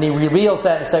that, and he reveals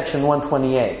that in section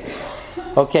 128.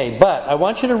 Okay, but I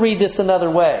want you to read this another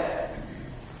way.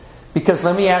 Because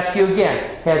let me ask you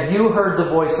again, have you heard the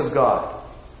voice of God?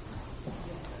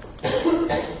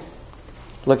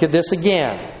 Look at this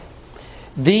again.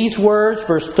 These words,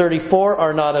 verse 34,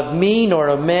 are not of me, nor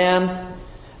of man,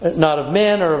 not of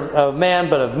men or of man,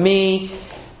 but of me.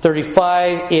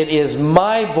 35, it is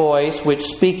my voice which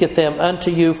speaketh them unto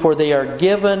you, for they are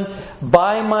given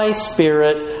by my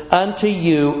Spirit unto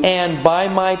you, and by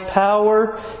my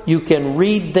power you can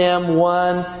read them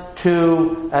one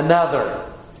to another.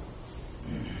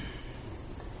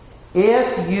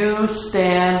 If you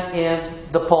stand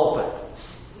in the pulpit,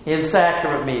 in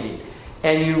sacrament meeting,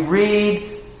 and you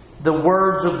read the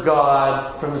words of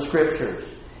God from the Scriptures,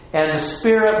 and the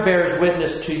Spirit bears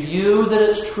witness to you that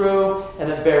it's true, and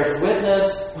it bears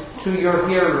witness to your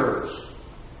hearers,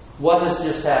 what has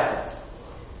just happened?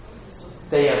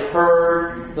 They have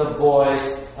heard the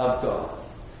voice of God.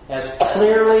 As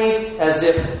clearly as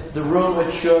if the room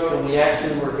had shook and we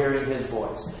actually were hearing His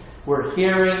voice. We're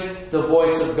hearing the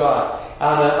voice of God.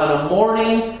 On a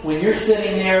morning when you're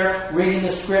sitting there reading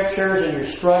the Scriptures and you're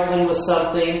struggling with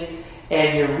something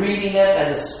and you're reading it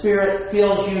and the Spirit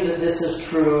fills you that this is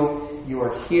true, you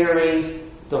are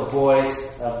hearing the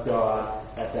voice of God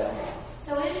at that moment.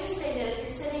 So interesting that if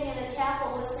you're sitting in a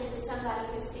chapel listening to somebody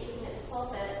who's speaking at the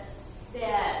pulpit,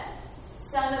 that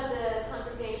some of the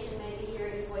congregation may be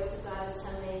hearing the voice of God and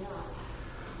some may not.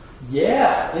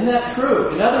 Yeah, isn't that true?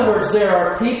 In other words, there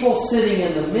are people sitting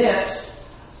in the midst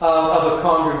of a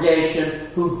congregation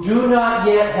who do not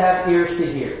yet have ears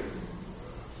to hear.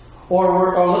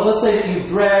 Or let's say that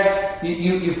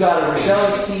you've got a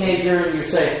rebellious teenager and you're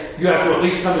saying, you have to at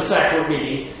least come to sacrament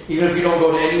meeting, even if you don't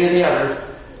go to any of the others.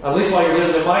 At least while you're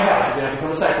living in my house, you're going to have to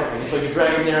come to sacrament meeting. So you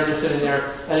drag them there and they're sitting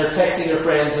there and they're texting their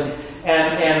friends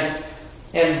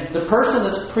and the person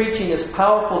that's preaching this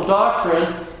powerful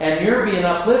doctrine and you're being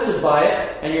uplifted by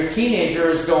it and your teenager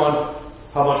is going,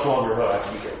 how much longer do I have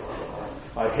to be here?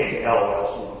 I hate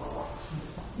LOL.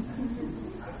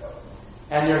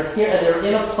 And they're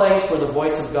in a place where the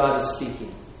voice of God is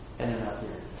speaking and they're not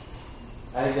hearing.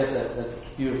 I think that's a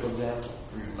beautiful example.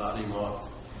 You're nodding off.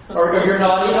 Or you're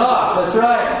nodding off. That's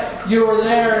right. You were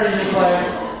there and you're like,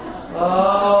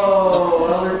 oh,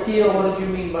 Elder Keel, what did you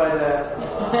mean by that?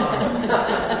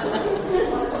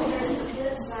 There's the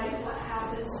flip side. What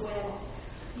happens when,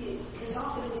 because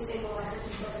often we say, well, I heard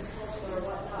you from the pulpit or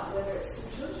whatnot, whether it's to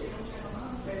church or in general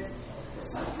conference, but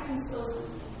sometimes those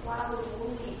wild,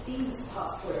 woolly things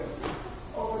pop through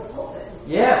over the pulpit.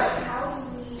 Yes. How do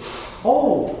we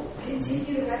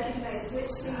continue to recognize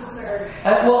which things are...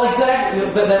 well, exactly.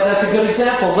 That's a good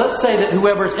example. Let's say that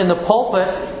whoever's in the pulpit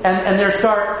and they're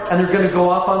going to go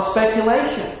off on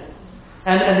speculation.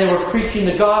 And they were preaching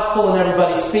the gospel and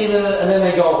everybody's feeling it, and then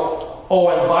they go, oh,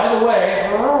 and by the way,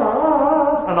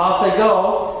 and off they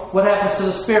go. What happens to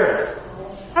the Spirit?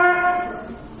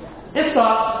 It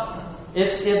stops.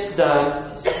 It's done.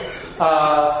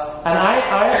 And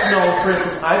I know, for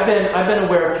instance, I've been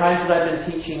aware of times that I've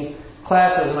been teaching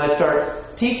classes and I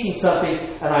start teaching something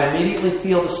and I immediately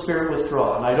feel the Spirit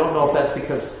withdraw. And I don't know if that's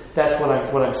because that's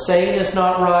what I'm saying is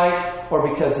not right, or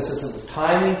because this isn't the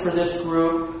timing for this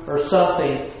group or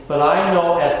something. But I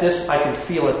know I can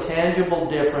feel a tangible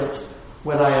difference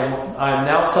when I'm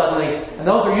now suddenly, and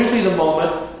those are usually the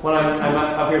moment when I'm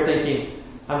up here thinking,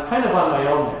 I'm kind of on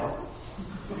my own now.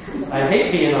 I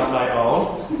hate being on my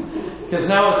own, because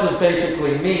now it's just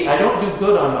basically me. I don't do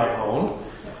good on my own.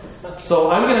 So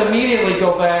I'm going to immediately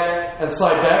go back and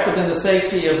slide back within the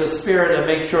safety of the Spirit and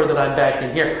make sure that I'm back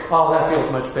in here. Oh, that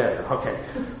feels much better. Okay.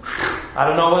 I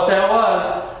don't know what that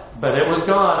was, but it was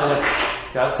gone and it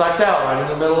got sucked out right in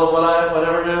the middle of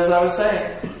whatever it is I was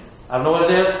saying. I don't know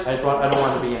what it is. I don't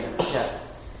want to be in it. Yeah.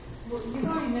 Well, you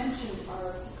already mentioned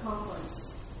our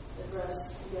conference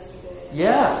address yesterday.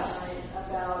 Yeah.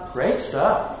 About great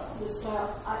stuff. The stuff.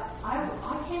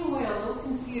 I came away a little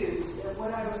confused at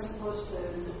what I was supposed to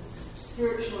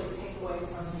spiritually take away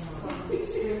from the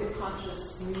stream of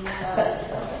conscious. And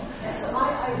so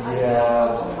I get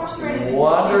a little frustrated.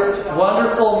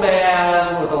 Wonderful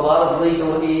man with a lot of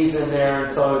legalese in there,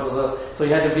 and so it was a little, so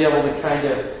you had to be able to kind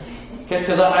of,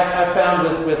 because I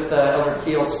found with Elder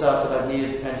Keel's stuff that I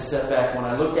needed to kind of step back. When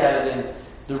I look at it in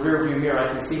the rearview mirror,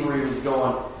 I can see where he was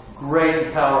going. Great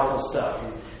and powerful stuff.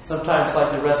 And sometimes,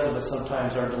 like the rest of us,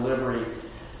 sometimes our delivery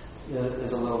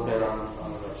is a little bit on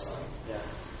the website. Yeah.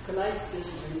 Can I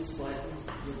disagree slightly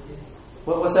with you?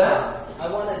 What was that? I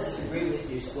want to disagree with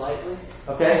you slightly.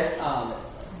 Okay.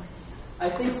 I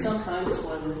think sometimes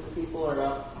when people are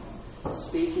up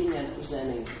speaking and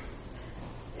presenting,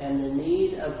 and the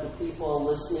need of the people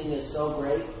listening is so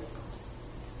great,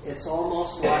 it's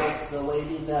almost like the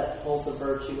lady that pulled the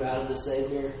virtue out of the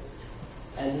Savior,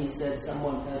 and he said,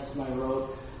 "Someone touched my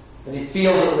robe." And he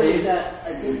feels it leave.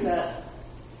 I think that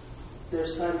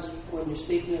there's times when you're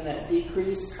speaking in that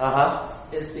decrease,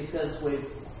 is because we've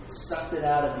sucked it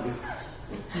out of you.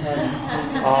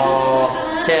 Oh,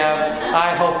 Kev,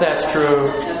 I hope that's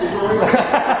true.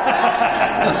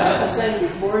 I'm just saying,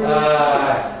 before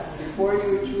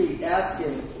you retreat, ask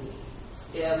him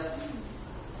if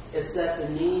it's that the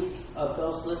need of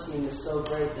those listening is so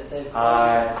great that they've.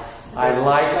 I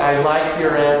like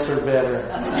your answer better.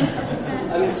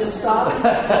 I mean, just stop.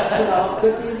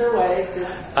 Could be either way.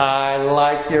 I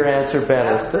like your answer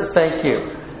better. Thank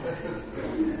you.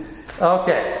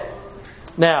 Okay.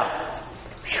 Now,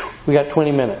 we got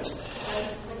 20 minutes.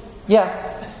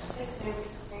 Yeah. In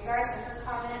regards to her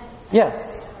comment, yeah.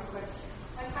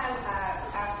 One time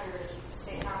after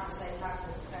state conference, I talked to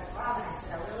Professor Wild and I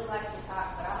said, "I really like to talk,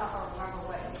 but I don't know if I remember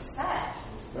what you said."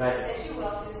 Right. He said, "You will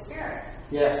through the Spirit."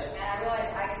 Yes. And I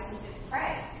realized I just need to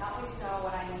pray. Help me to know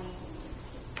what I need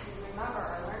to remember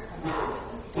or learn from that.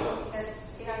 Because,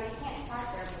 you can't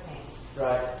capture everything.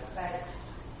 Right. But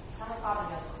Heavenly Father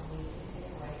knows what we need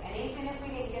anyway. And even if we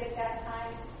didn't get it that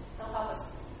time, He'll help us.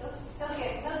 He'll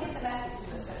get the message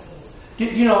to us that we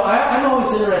need. I'm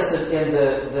always interested in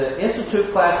the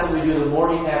Institute class that we do the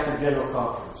morning after General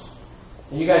Conference.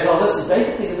 And you guys all listen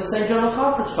basically to the same General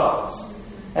Conference topics.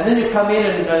 And then you come in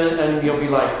and you'll be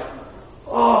like,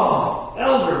 "Oh,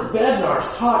 Elder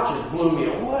Bednar's talk just blew me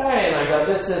away, and I got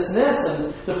this, and this,"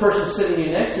 and the person sitting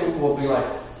you next to will be like,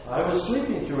 "I was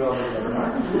sleeping through Elder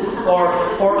Bednar,"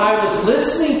 or "I was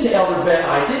listening to Elder Bednar,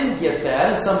 I didn't get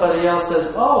that," and somebody else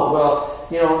says, "Oh, well,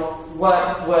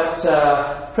 what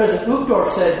President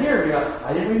Uchtdorf said here,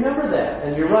 I didn't remember that."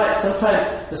 And you're right.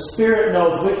 Sometimes the Spirit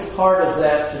knows which part of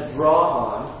that to draw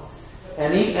on,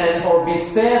 or be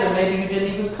fed, and maybe you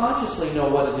didn't even consciously know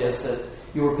what it is that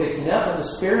you were picking up. And the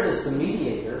Spirit is the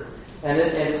mediator, and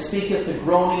it speaketh the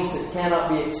groanings that cannot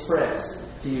be expressed,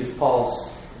 to use Paul's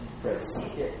phrase.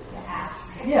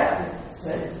 Yeah.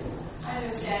 I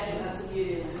understand that's the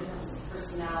beauty of the difference of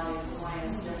personalities and why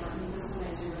it's different. This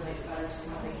makes you relate better to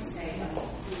what they say, and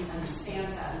he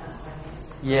understands that, and that's why he makes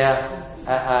it. Yeah,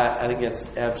 I think that's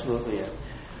absolutely it.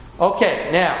 Okay,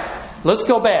 now let's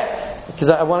go back because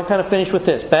I want to kind of finish with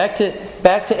this. Back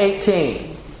to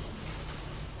 18.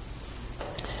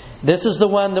 This is the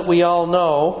one that we all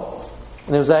know,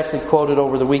 and it was actually quoted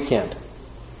over the weekend.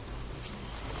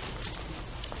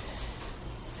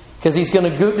 Because he's going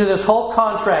to go do this whole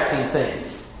contracting thing.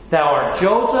 Thou art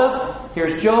Joseph.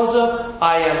 Here's Joseph.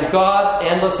 I am God.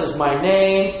 Endless is my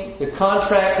name. The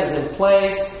contract is in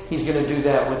place. He's going to do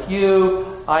that with you.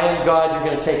 I am God. You're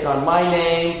going to take on my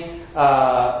name.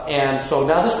 And so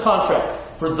now this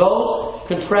contract. For those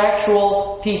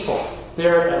contractual people,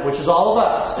 which is all of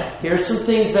us, here's some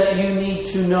things that you need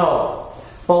to know.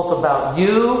 Both about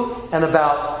you and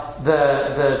about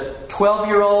the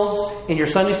 12-year-olds in your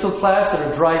Sunday school class that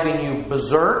are driving you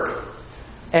berserk,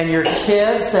 and your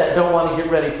kids that don't want to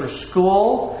get ready for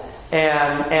school,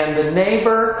 and the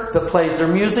neighbor that plays their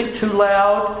music too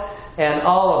loud, and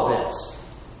all of this.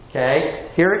 Okay?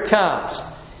 Here it comes.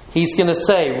 He's going to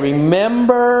say,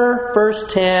 remember, verse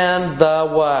 10, the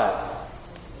what?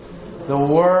 The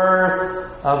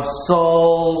worth of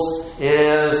souls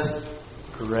is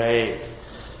great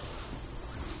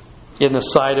in the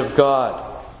sight of God.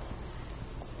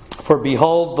 For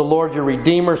behold, the Lord your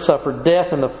Redeemer suffered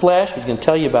death in the flesh. He's going to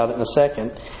tell you about it in a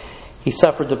second. He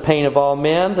suffered the pain of all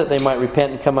men, that they might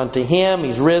repent and come unto Him.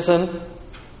 He's risen.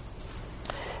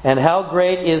 And how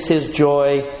great is His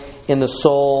joy in the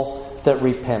soul that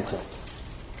repenteth.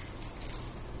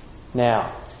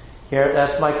 Now, here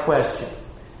that's my question.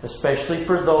 Especially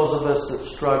for those of us that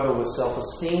struggle with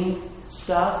self-esteem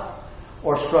stuff,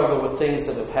 or struggle with things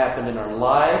that have happened in our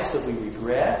lives that we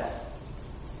regret.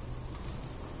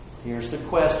 Here's the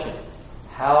question.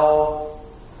 How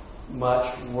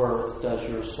much worth does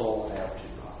your soul have to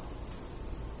God?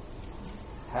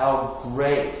 How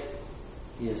great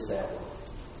is that worth?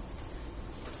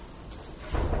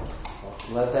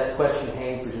 Let that question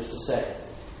hang for just a second.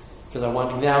 Because I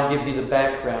want to now give you the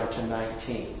background to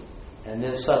 19. And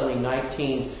then suddenly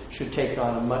 19 should take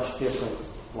on a much different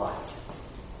life.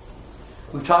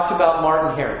 We've talked about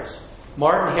Martin Harris.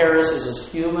 Martin Harris is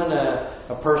as human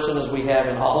a person as we have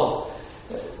in all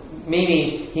of,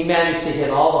 meaning he managed to hit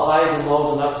all the highs and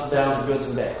lows and ups and downs, goods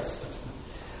and bads.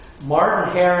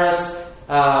 Martin Harris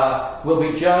will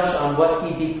be judged on what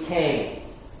he became.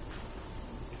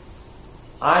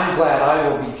 I'm glad I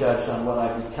will be judged on what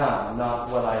I become, not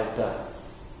what I have done.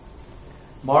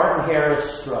 Martin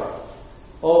Harris struggled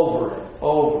over and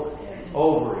over and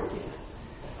over again.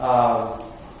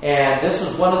 And this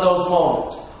is one of those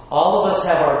moments. All of us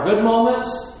have our good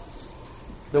moments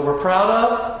that we're proud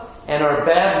of and our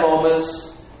bad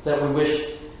moments that we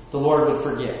wish the Lord would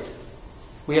forgive.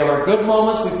 We have our good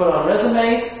moments we put on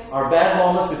resumes. Our bad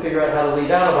moments we figure out how to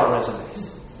leave out of our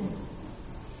resumes.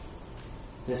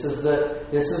 This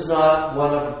is not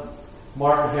one of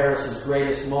Martin Harris's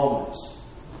greatest moments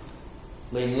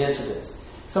leading into this.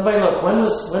 Somebody look, when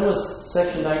was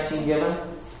section 19 given?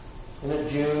 Isn't it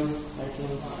June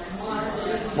 19?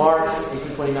 March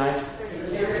 1829?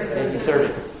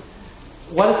 1830.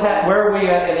 Where are we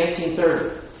at in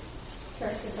 1830?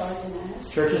 Church is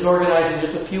organized. Church is organized in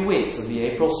just a few weeks. It'll be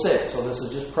April 6th, so this is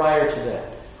just prior to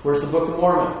that. Where's the Book of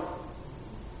Mormon?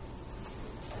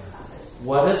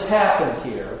 What has happened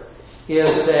here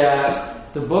is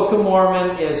that the Book of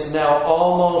Mormon is now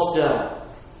almost done.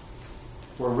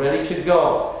 We're ready to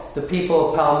go. The people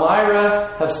of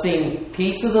Palmyra have seen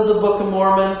pieces of the Book of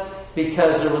Mormon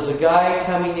because there was a guy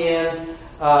coming in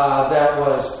that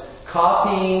was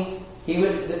copying. They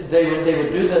would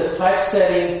do the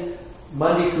typesetting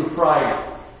Monday through Friday.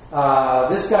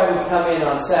 This guy would come in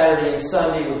on Saturday and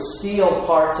Sunday, would steal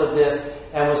parts of this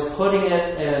and was putting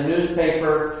it in a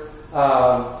newspaper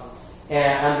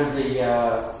and under the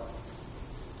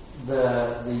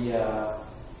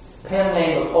pen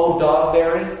name of O.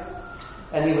 Dogberry.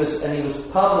 And he was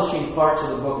publishing parts of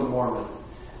the Book of Mormon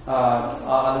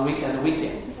on the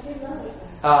weekend.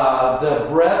 The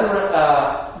brethren,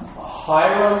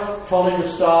 Hiram told him to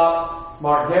stop.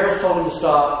 Martin Harris told him to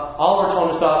stop. Oliver told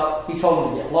him to stop. He told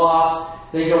him to get lost.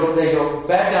 They go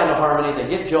back down to Harmony. They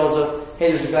get Joseph. Hey,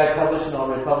 there's a guy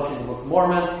already publishing the Book of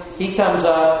Mormon. He comes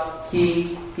up.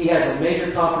 He has a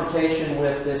major confrontation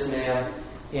with this man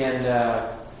in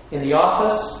the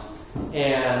office,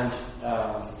 and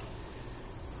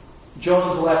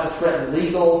Joseph will have to threaten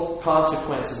legal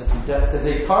consequences if he does, because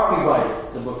they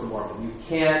copyrighted the Book of Mormon. You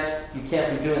can't be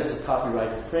doing it. It's a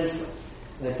copyright infringement.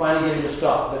 And they finally get him to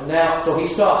stop. So he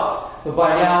stopped. But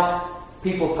by now,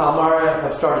 people of Palmyra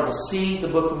have started to see the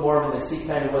Book of Mormon. They see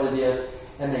kind of what it is,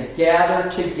 and they gather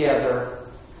together,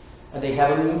 and they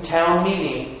have a town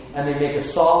meeting, and they make a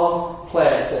solemn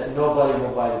pledge that nobody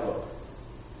will buy the book.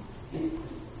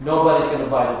 Nobody's going to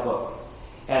buy the book.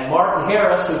 And Martin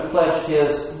Harris, who pledged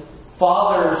his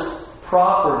father's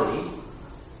property,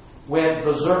 went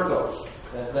berserkos.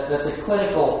 That's a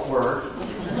clinical word.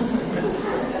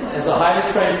 As a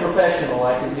highly trained professional,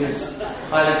 I can use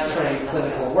highly trained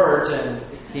clinical words, and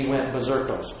he went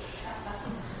berserkos.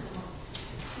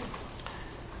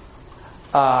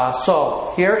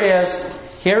 So here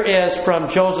is from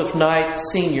Joseph Knight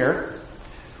Sr.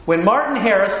 When Martin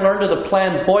Harris learned of the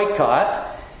planned boycott,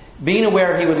 being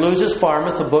aware he would lose his farm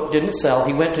if the book didn't sell,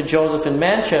 he went to Joseph in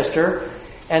Manchester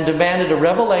and demanded a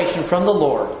revelation from the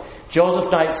Lord.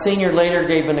 Joseph Knight Sr. later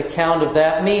gave an account of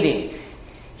that meeting.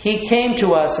 He came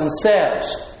to us and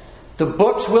says, "The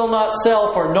books will not sell,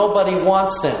 for nobody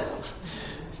wants them."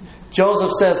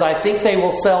 Joseph says, "I think they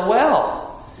will sell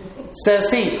well." Says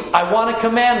he, "I want a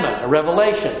commandment, a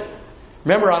revelation."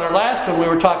 Remember on our last one we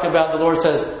were talking about the Lord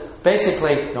says,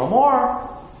 basically, no more.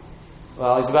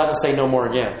 Well, he's about to say no more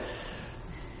again.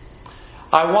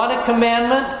 "I want a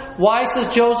commandment." Why, says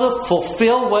Joseph?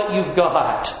 "Fulfill what you've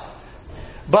got."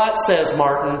 "But," says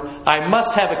Martin, "I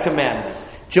must have a commandment."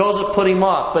 Joseph put him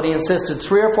off, but he insisted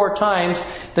 3 or 4 times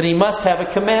that he must have a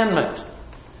commandment.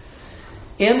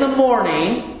 In the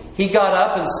morning, he got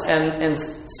up and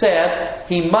said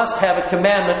he must have a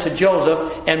commandment to Joseph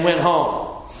and went home.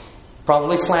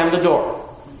 Probably slammed the door.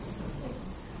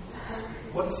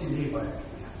 What does he mean by it?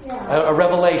 A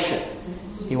revelation.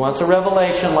 He wants a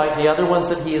revelation like the other ones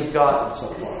that he has gotten so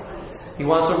far. He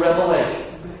wants a revelation.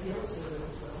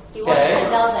 He wants to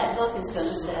know that book is going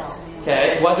to sell.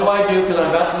 Okay, what do I do because I'm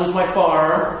about to lose my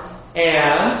farm?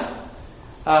 And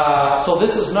so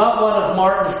this is not one of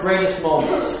Martin's greatest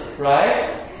moments,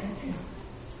 right?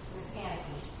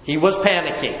 He was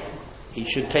panicking. He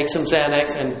should take some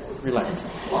Xanax and relax.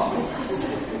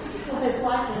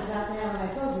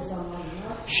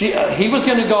 He was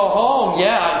going to go home,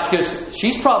 yeah, because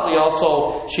she's probably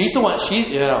also, she's the one,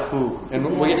 and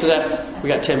we'll get to that, we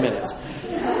got 10 minutes.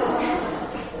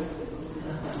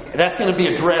 That's going to be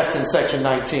addressed in section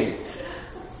 19.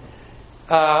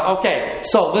 Okay,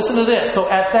 so listen to this. So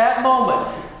at that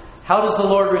moment, how does the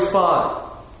Lord respond?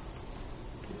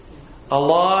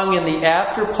 Along in the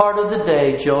after part of the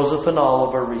day, Joseph and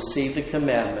Oliver received a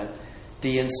commandment,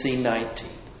 D&C 19,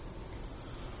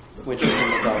 which is in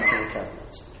the Doctrine and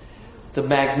Covenants. The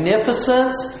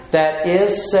magnificence that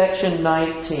is section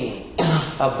 19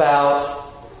 about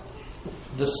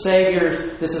the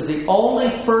Savior's, this is the only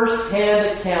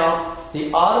first-hand account,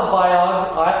 the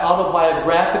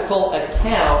autobiographical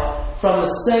account from the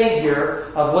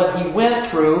Savior of what He went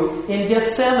through in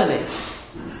Gethsemane.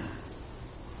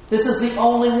 This is the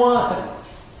only one.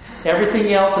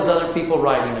 Everything else is other people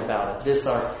writing about it. This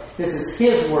is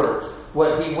His words,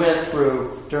 what He went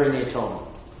through during the atonement.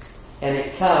 And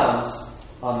it comes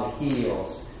on the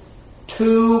heels.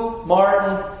 To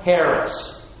Martin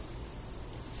Harris.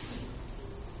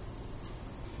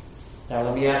 Now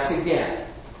let me ask again.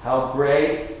 How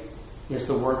great is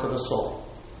the work of a soul?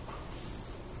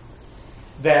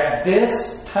 That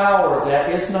this power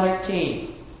that is 19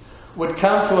 would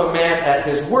come to a man at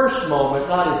his worst moment,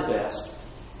 not his best,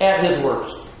 at his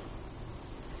worst.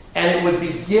 And it would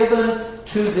be given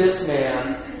to this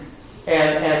man,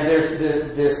 and there's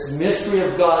this mystery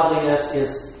of godliness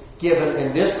is given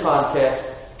in this context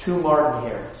to Martin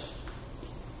Harris.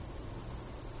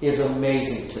 Is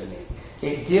amazing to me.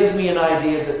 It gives me an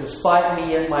idea that despite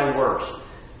me at my worst,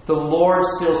 the Lord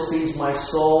still sees my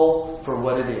soul for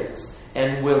what it is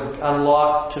and will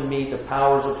unlock to me the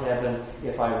powers of heaven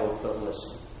if I will but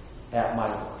listen at my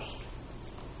worst.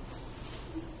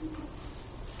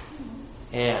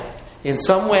 And in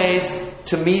some ways,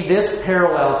 to me, this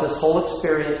whole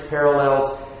experience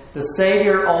parallels the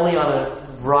Savior only on a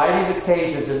variety of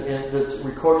occasions that's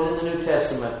recorded in the New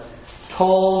Testament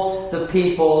told the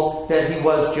people that He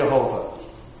was Jehovah.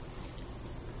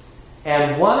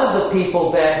 And one of the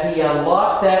people that He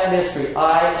unlocked that mystery,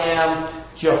 I am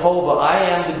Jehovah, I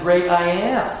am the great I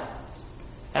am.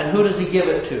 And who does He give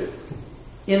it to?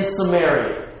 In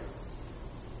Samaria.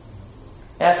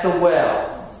 At the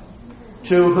well.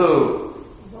 To who?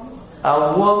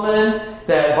 A woman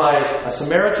that by a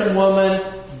Samaritan woman,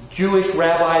 Jewish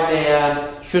rabbi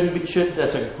man,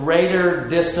 that's a greater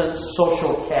distance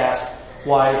social caste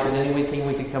wise than anything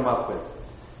we could come up with.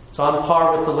 It's on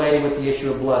par with the lady with the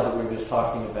issue of blood that we were just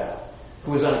talking about,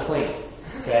 who was unclean.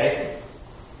 Okay?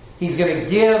 He's going to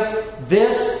give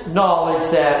this knowledge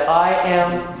that I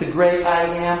am the great I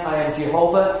am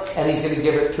Jehovah, and He's going to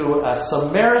give it to a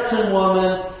Samaritan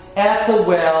woman at the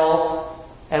well.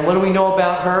 And what do we know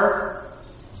about her?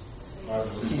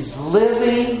 She's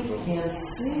living in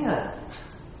sin.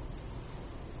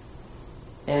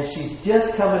 And she's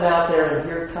just coming out there, and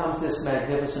here comes this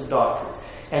magnificent doctrine.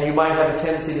 And you might have a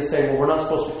tendency to say, well, we're not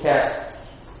supposed to cast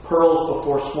pearls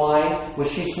before swine. Was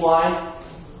she swine?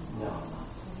 No.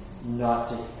 Not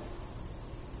to him.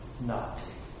 Not to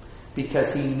him.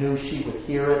 Because he knew she would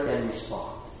hear it and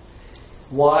respond.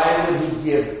 Why would he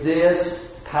give this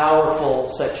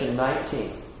powerful section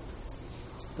 19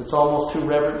 that's almost too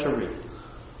reverent to read?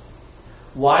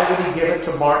 Why would he give it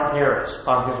to Martin Harris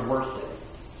on his worst day?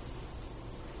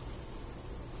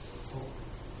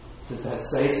 Does that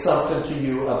say something to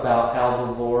you about how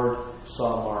the Lord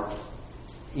saw Martin,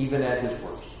 even at his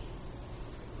worst?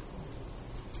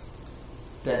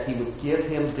 That He would give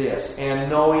him this, and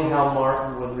knowing how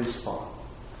Martin would respond.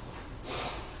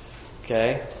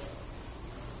 Okay?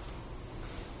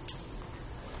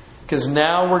 Because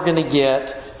now we're going to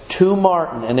get to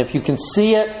Martin, and if you can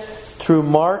see it through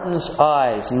Martin's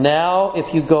eyes, now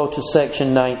if you go to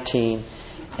section 19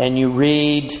 and you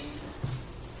read,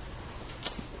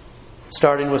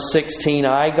 starting with 16,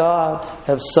 I, God,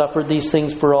 have suffered these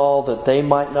things for all that they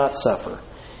might not suffer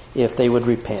if they would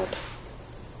repent.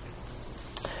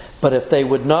 But if they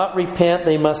would not repent,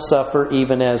 they must suffer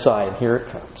even as I. And here it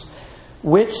comes.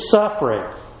 Which suffering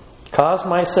caused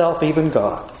myself, even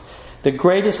God, the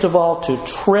greatest of all, to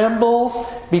tremble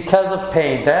because of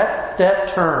pain. That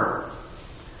term.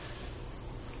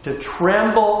 To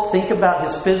tremble, think about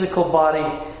His physical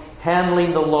body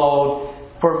handling the load.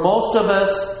 For most of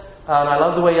us, and I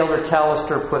love the way Elder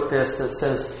Callister put this, that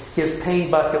says his pain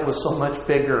bucket was so much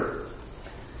bigger.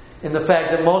 In the fact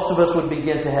that most of us would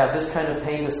begin to have this kind of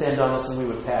pain descend on us and we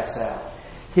would pass out.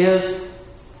 His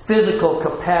physical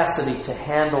capacity to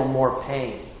handle more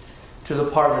pain, to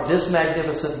the part that this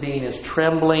magnificent being is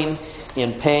trembling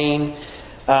in pain,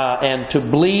 and to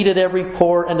bleed at every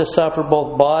port and to suffer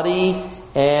both body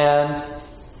and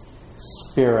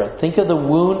spirit. Think of the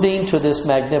wounding to this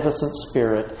magnificent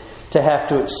spirit to have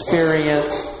to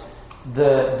experience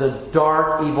the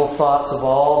dark, evil thoughts of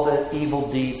all the evil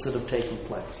deeds that have taken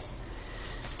place.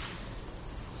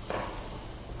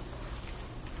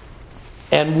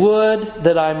 And would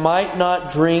that I might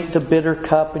not drink the bitter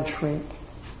cup and shrink.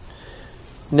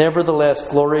 Nevertheless,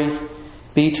 glory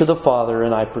be to the Father,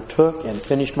 and I partook and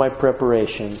finished my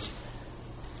preparations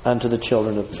unto the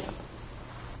children of men.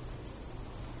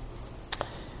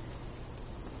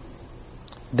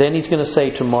 Then he's going to say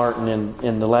to Martin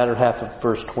in the latter half of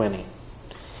verse 20,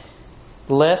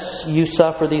 lest you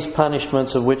suffer these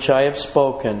punishments of which I have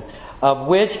spoken, of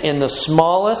which in the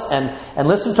smallest, and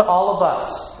listen to all of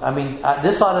us. I mean,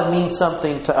 this ought to mean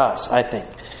something to us, I think.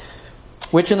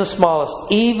 Which in the smallest,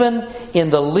 even in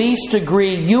the least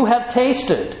degree you have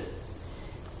tasted,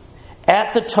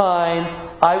 at the time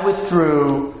I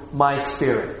withdrew my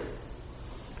Spirit.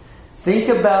 Think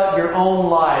about your own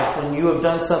life when you have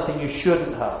done something you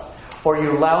shouldn't have, or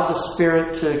you allowed the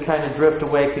Spirit to kind of drift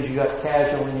away because you got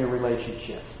casual in your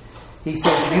relationship. He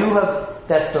says,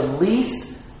 that's the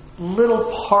least little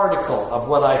particle of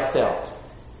what I felt,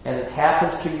 and it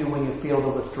happens to you when you feel the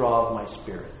withdrawal of my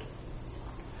Spirit.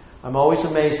 I'm always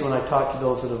amazed when I talk to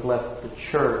those that have left the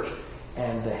church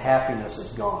and the happiness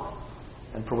is gone.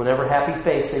 And for whatever happy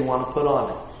face they want to put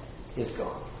on it, it's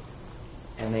gone.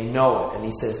 And they know it. And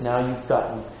he says, now you've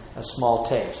gotten a small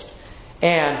taste.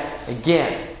 And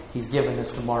again, he's given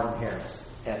this to Martin Harris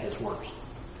at his worst.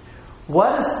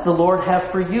 What does the Lord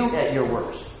have for you at your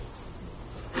worst?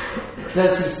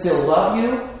 Does He still love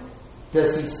you?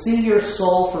 Does He see your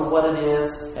soul for what it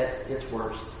is at its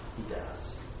worst? He does.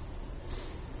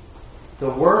 The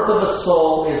worth of a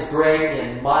soul is great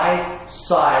in my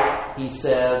sight, he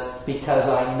says, because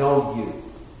I know you.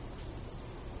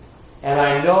 And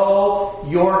I know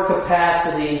your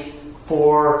capacity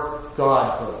for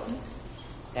Godhood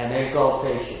and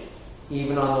exaltation,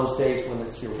 even on those days when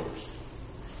it's your worst.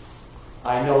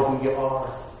 I know who you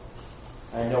are.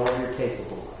 I know what you're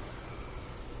capable of.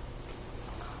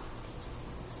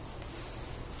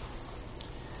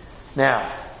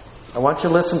 Now, I want you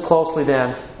to listen closely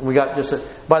then. We got just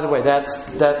by the way,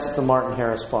 that's the Martin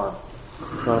Harris farm.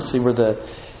 You want to see where the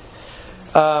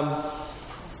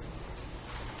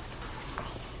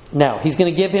now he's going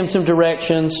to give him some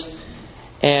directions,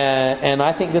 and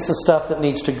I think this is stuff that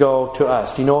needs to go to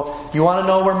us. Do you want to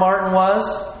know where Martin was?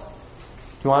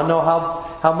 Do you want to know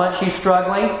how much he's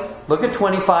struggling? Look at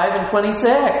 25 and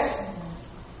 26.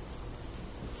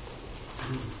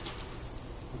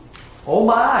 Oh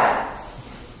my!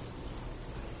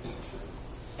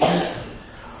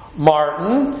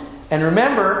 Martin, and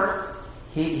remember,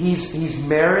 he's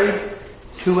married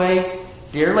to a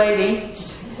dear lady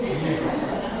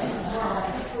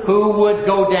who would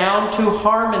go down to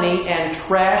Harmony and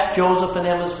trash Joseph and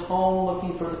Emma's home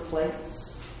looking for the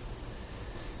plates,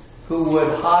 who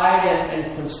would hide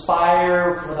and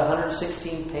conspire with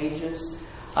 116 pages.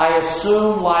 I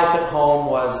assume life at home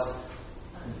was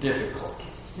difficult.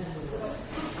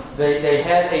 They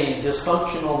had a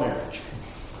dysfunctional marriage.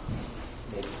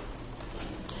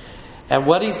 And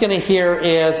what he's going to hear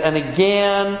is, and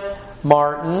again,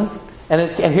 Martin,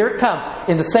 and here it comes.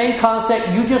 In the same concept,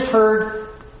 you just heard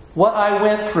what I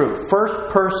went through. First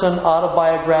person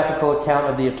autobiographical account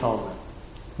of the atonement.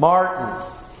 Martin,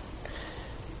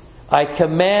 I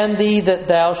command thee that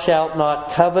thou shalt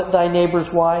not covet thy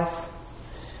neighbor's wife,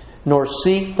 nor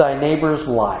seek thy neighbor's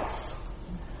life.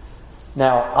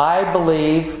 Now, I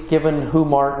believe, given who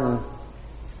Martin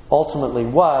ultimately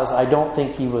was, I don't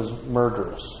think he was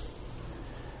murderous.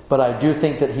 But I do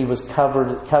think that he was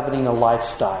coveting a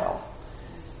lifestyle.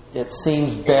 It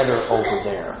seems better over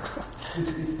there.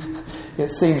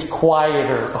 It seems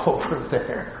quieter over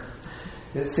there.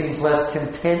 It seems less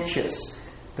contentious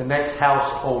the next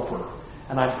house over.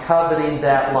 And I'm coveting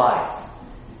that life.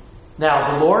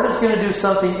 Now, the Lord is going to do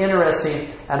something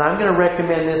interesting, and I'm going to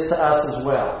recommend this to us as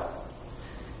well.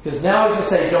 Because now we can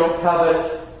say, don't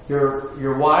covet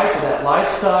your wife or that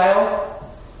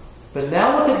lifestyle. But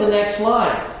now look at the next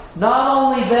line. Not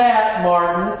only that,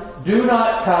 Martin, do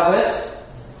not covet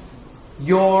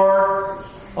your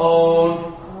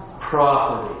own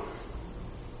property.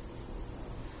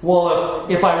 Well,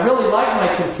 if I really like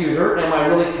my computer, am I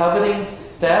really coveting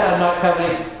that? I'm not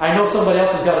coveting. I know somebody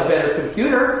else has got a better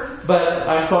computer, but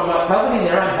I'm not coveting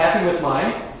there. I'm happy with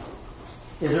mine.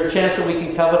 Is there a chance that we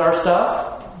can covet our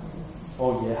stuff?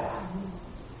 Oh, yeah.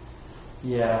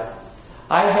 Yeah.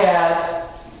 I had...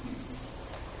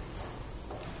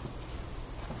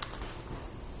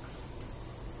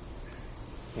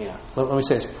 Yeah, let me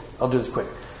say this. I'll do this quick.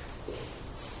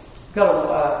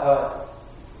 Got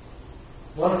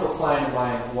wonderful client of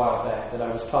mine a while back that I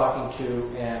was talking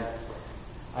to, and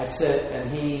I said,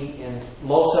 and he in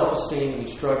low self-esteem,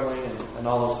 he's struggling, and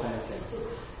all those kind of things.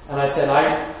 And I said,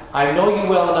 I know you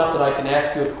well enough that I can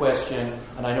ask you a question,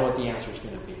 and I know what the answer is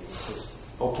going to be. He says,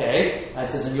 okay. I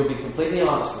said, and you'll be completely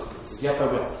honest with me. He says, yep, I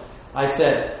will. I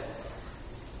said,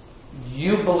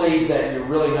 you believe that you're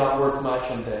really not worth much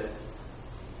and that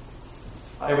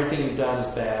everything you've done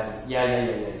is bad. Yeah.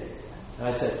 And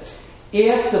I said,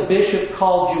 if the bishop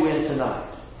called you in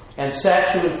tonight and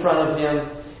sat you in front of him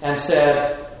and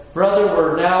said, brother,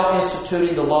 we're now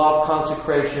instituting the law of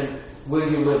consecration, will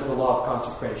you live the law of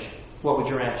consecration? What would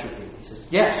your answer be? He says,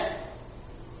 yes.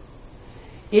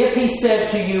 If he said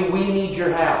to you, we need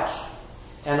your house,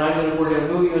 and we're going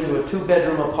to move you into a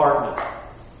 2-bedroom apartment,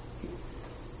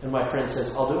 and my friend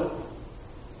says, I'll do it.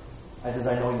 I says,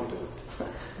 I know you'll do it.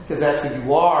 Because that's who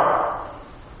you are,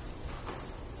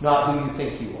 not who you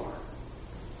think you are.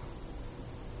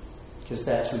 Because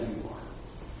that's who you are.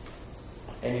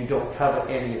 And you don't covet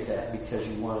any of that because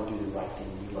you want to do the right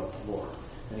thing and you love the Lord.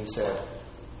 And he said,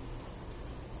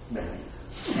 maybe.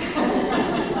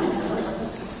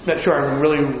 Not sure I'm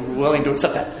really willing to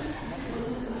accept that.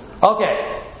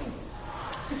 Okay.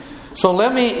 So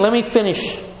let me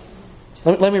finish.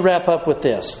 Let me wrap up with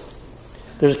this.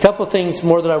 There's a couple of things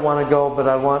more that I want to go, but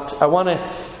I want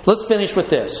to. Let's finish with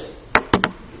this.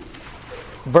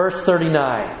 Verse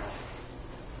 39.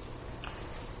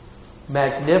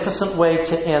 Magnificent way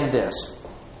to end this.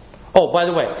 Oh, by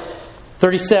the way,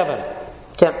 37.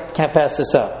 Can't pass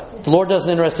this up. The Lord does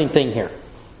an interesting thing here.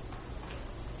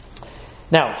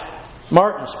 Now,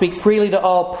 Martin, speak freely to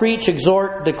all, preach,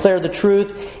 exhort, declare the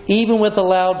truth, even with a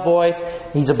loud voice.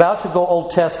 He's about to go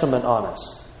Old Testament on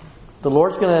us. The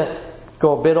Lord's going to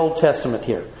go a bit Old Testament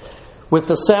here. With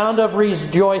the sound of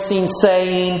rejoicing,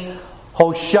 saying,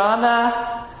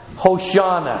 Hosanna,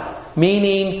 Hosanna,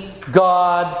 meaning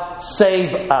God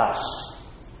save us.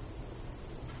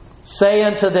 Say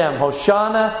unto them,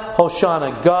 Hosanna,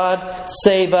 Hosanna, God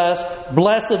save us.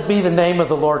 Blessed be the name of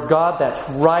the Lord God. That's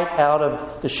right out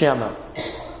of the Shema.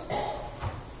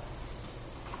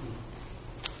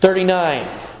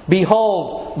 39.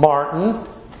 Behold, Martin,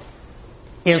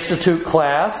 institute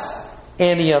class,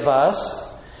 any of us,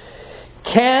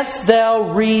 canst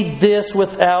thou read this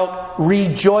without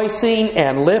rejoicing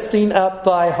and lifting up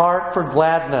thy heart for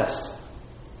gladness?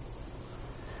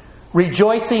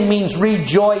 Rejoicing means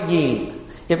rejoying.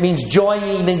 It means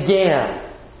joying again.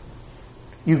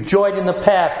 You've joyed in the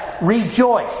past.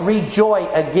 Rejoice, rejoy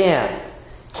again.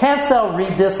 Canst thou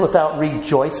read this without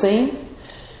rejoicing?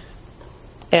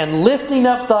 And lifting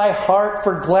up thy heart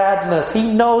for gladness.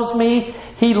 He knows me.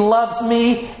 He loves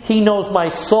me. He knows my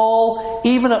soul.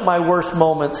 Even at my worst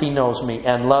moments, He knows me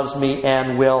and loves me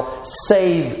and will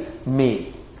save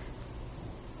me.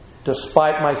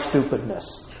 Despite my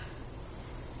stupidness.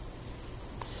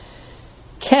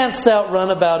 Canst thou run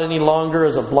about any longer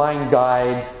as a blind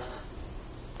guide?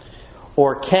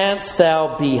 Or canst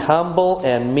thou be humble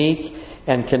and meek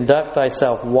and conduct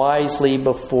thyself wisely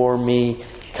before me?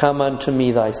 Come unto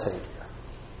me, thy Savior.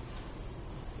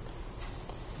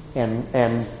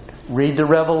 And read the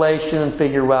Revelation and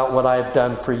figure out what I have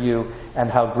done for you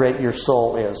and how great your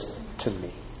soul is to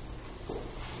me.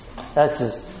 That's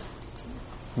just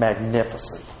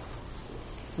magnificent.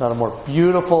 Not a more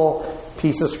beautiful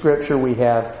piece of Scripture we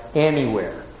have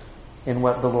anywhere in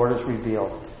what the Lord has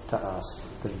revealed to us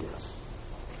than this.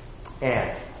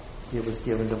 And it was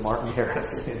given to Martin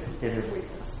Harris in his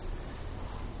weakness.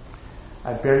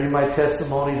 I bear you my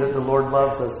testimony that the Lord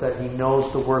loves us, that He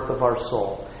knows the worth of our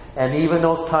soul. And even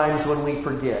those times when we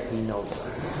forget, He knows us.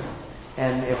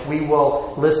 And if we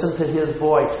will listen to His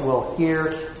voice, we'll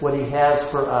hear what He has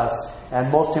for us.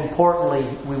 And most importantly,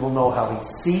 we will know how He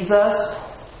sees us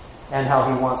and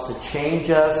how He wants to change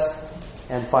us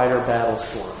and fight our battles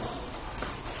for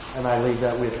us. And I leave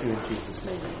that with you in Jesus'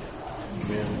 name.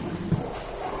 Amen.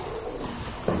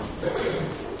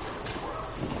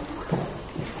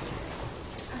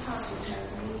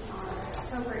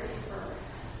 So grateful for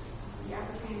the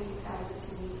opportunity you've had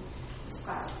to meet this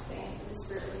class today and for the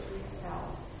spirit which we have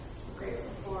felt. We're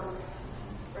grateful for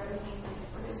Brother Hinkley,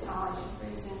 for his knowledge and for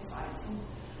his insights, and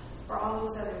for all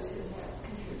those others who have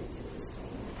contributed to this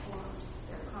thing and for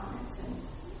their comments. And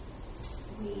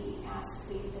we ask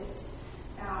thee that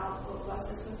thou will bless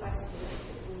us with thy spirit,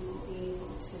 that we will be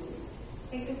able to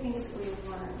take the things that we have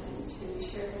learned and to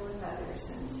share them with others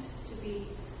and to be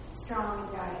strong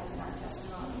and guided in our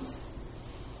testimonies.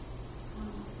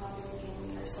 Father, again,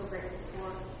 we are so grateful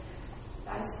for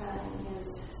thy Son and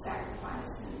his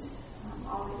sacrifice and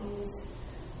all that he has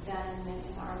done and meant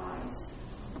in our lives.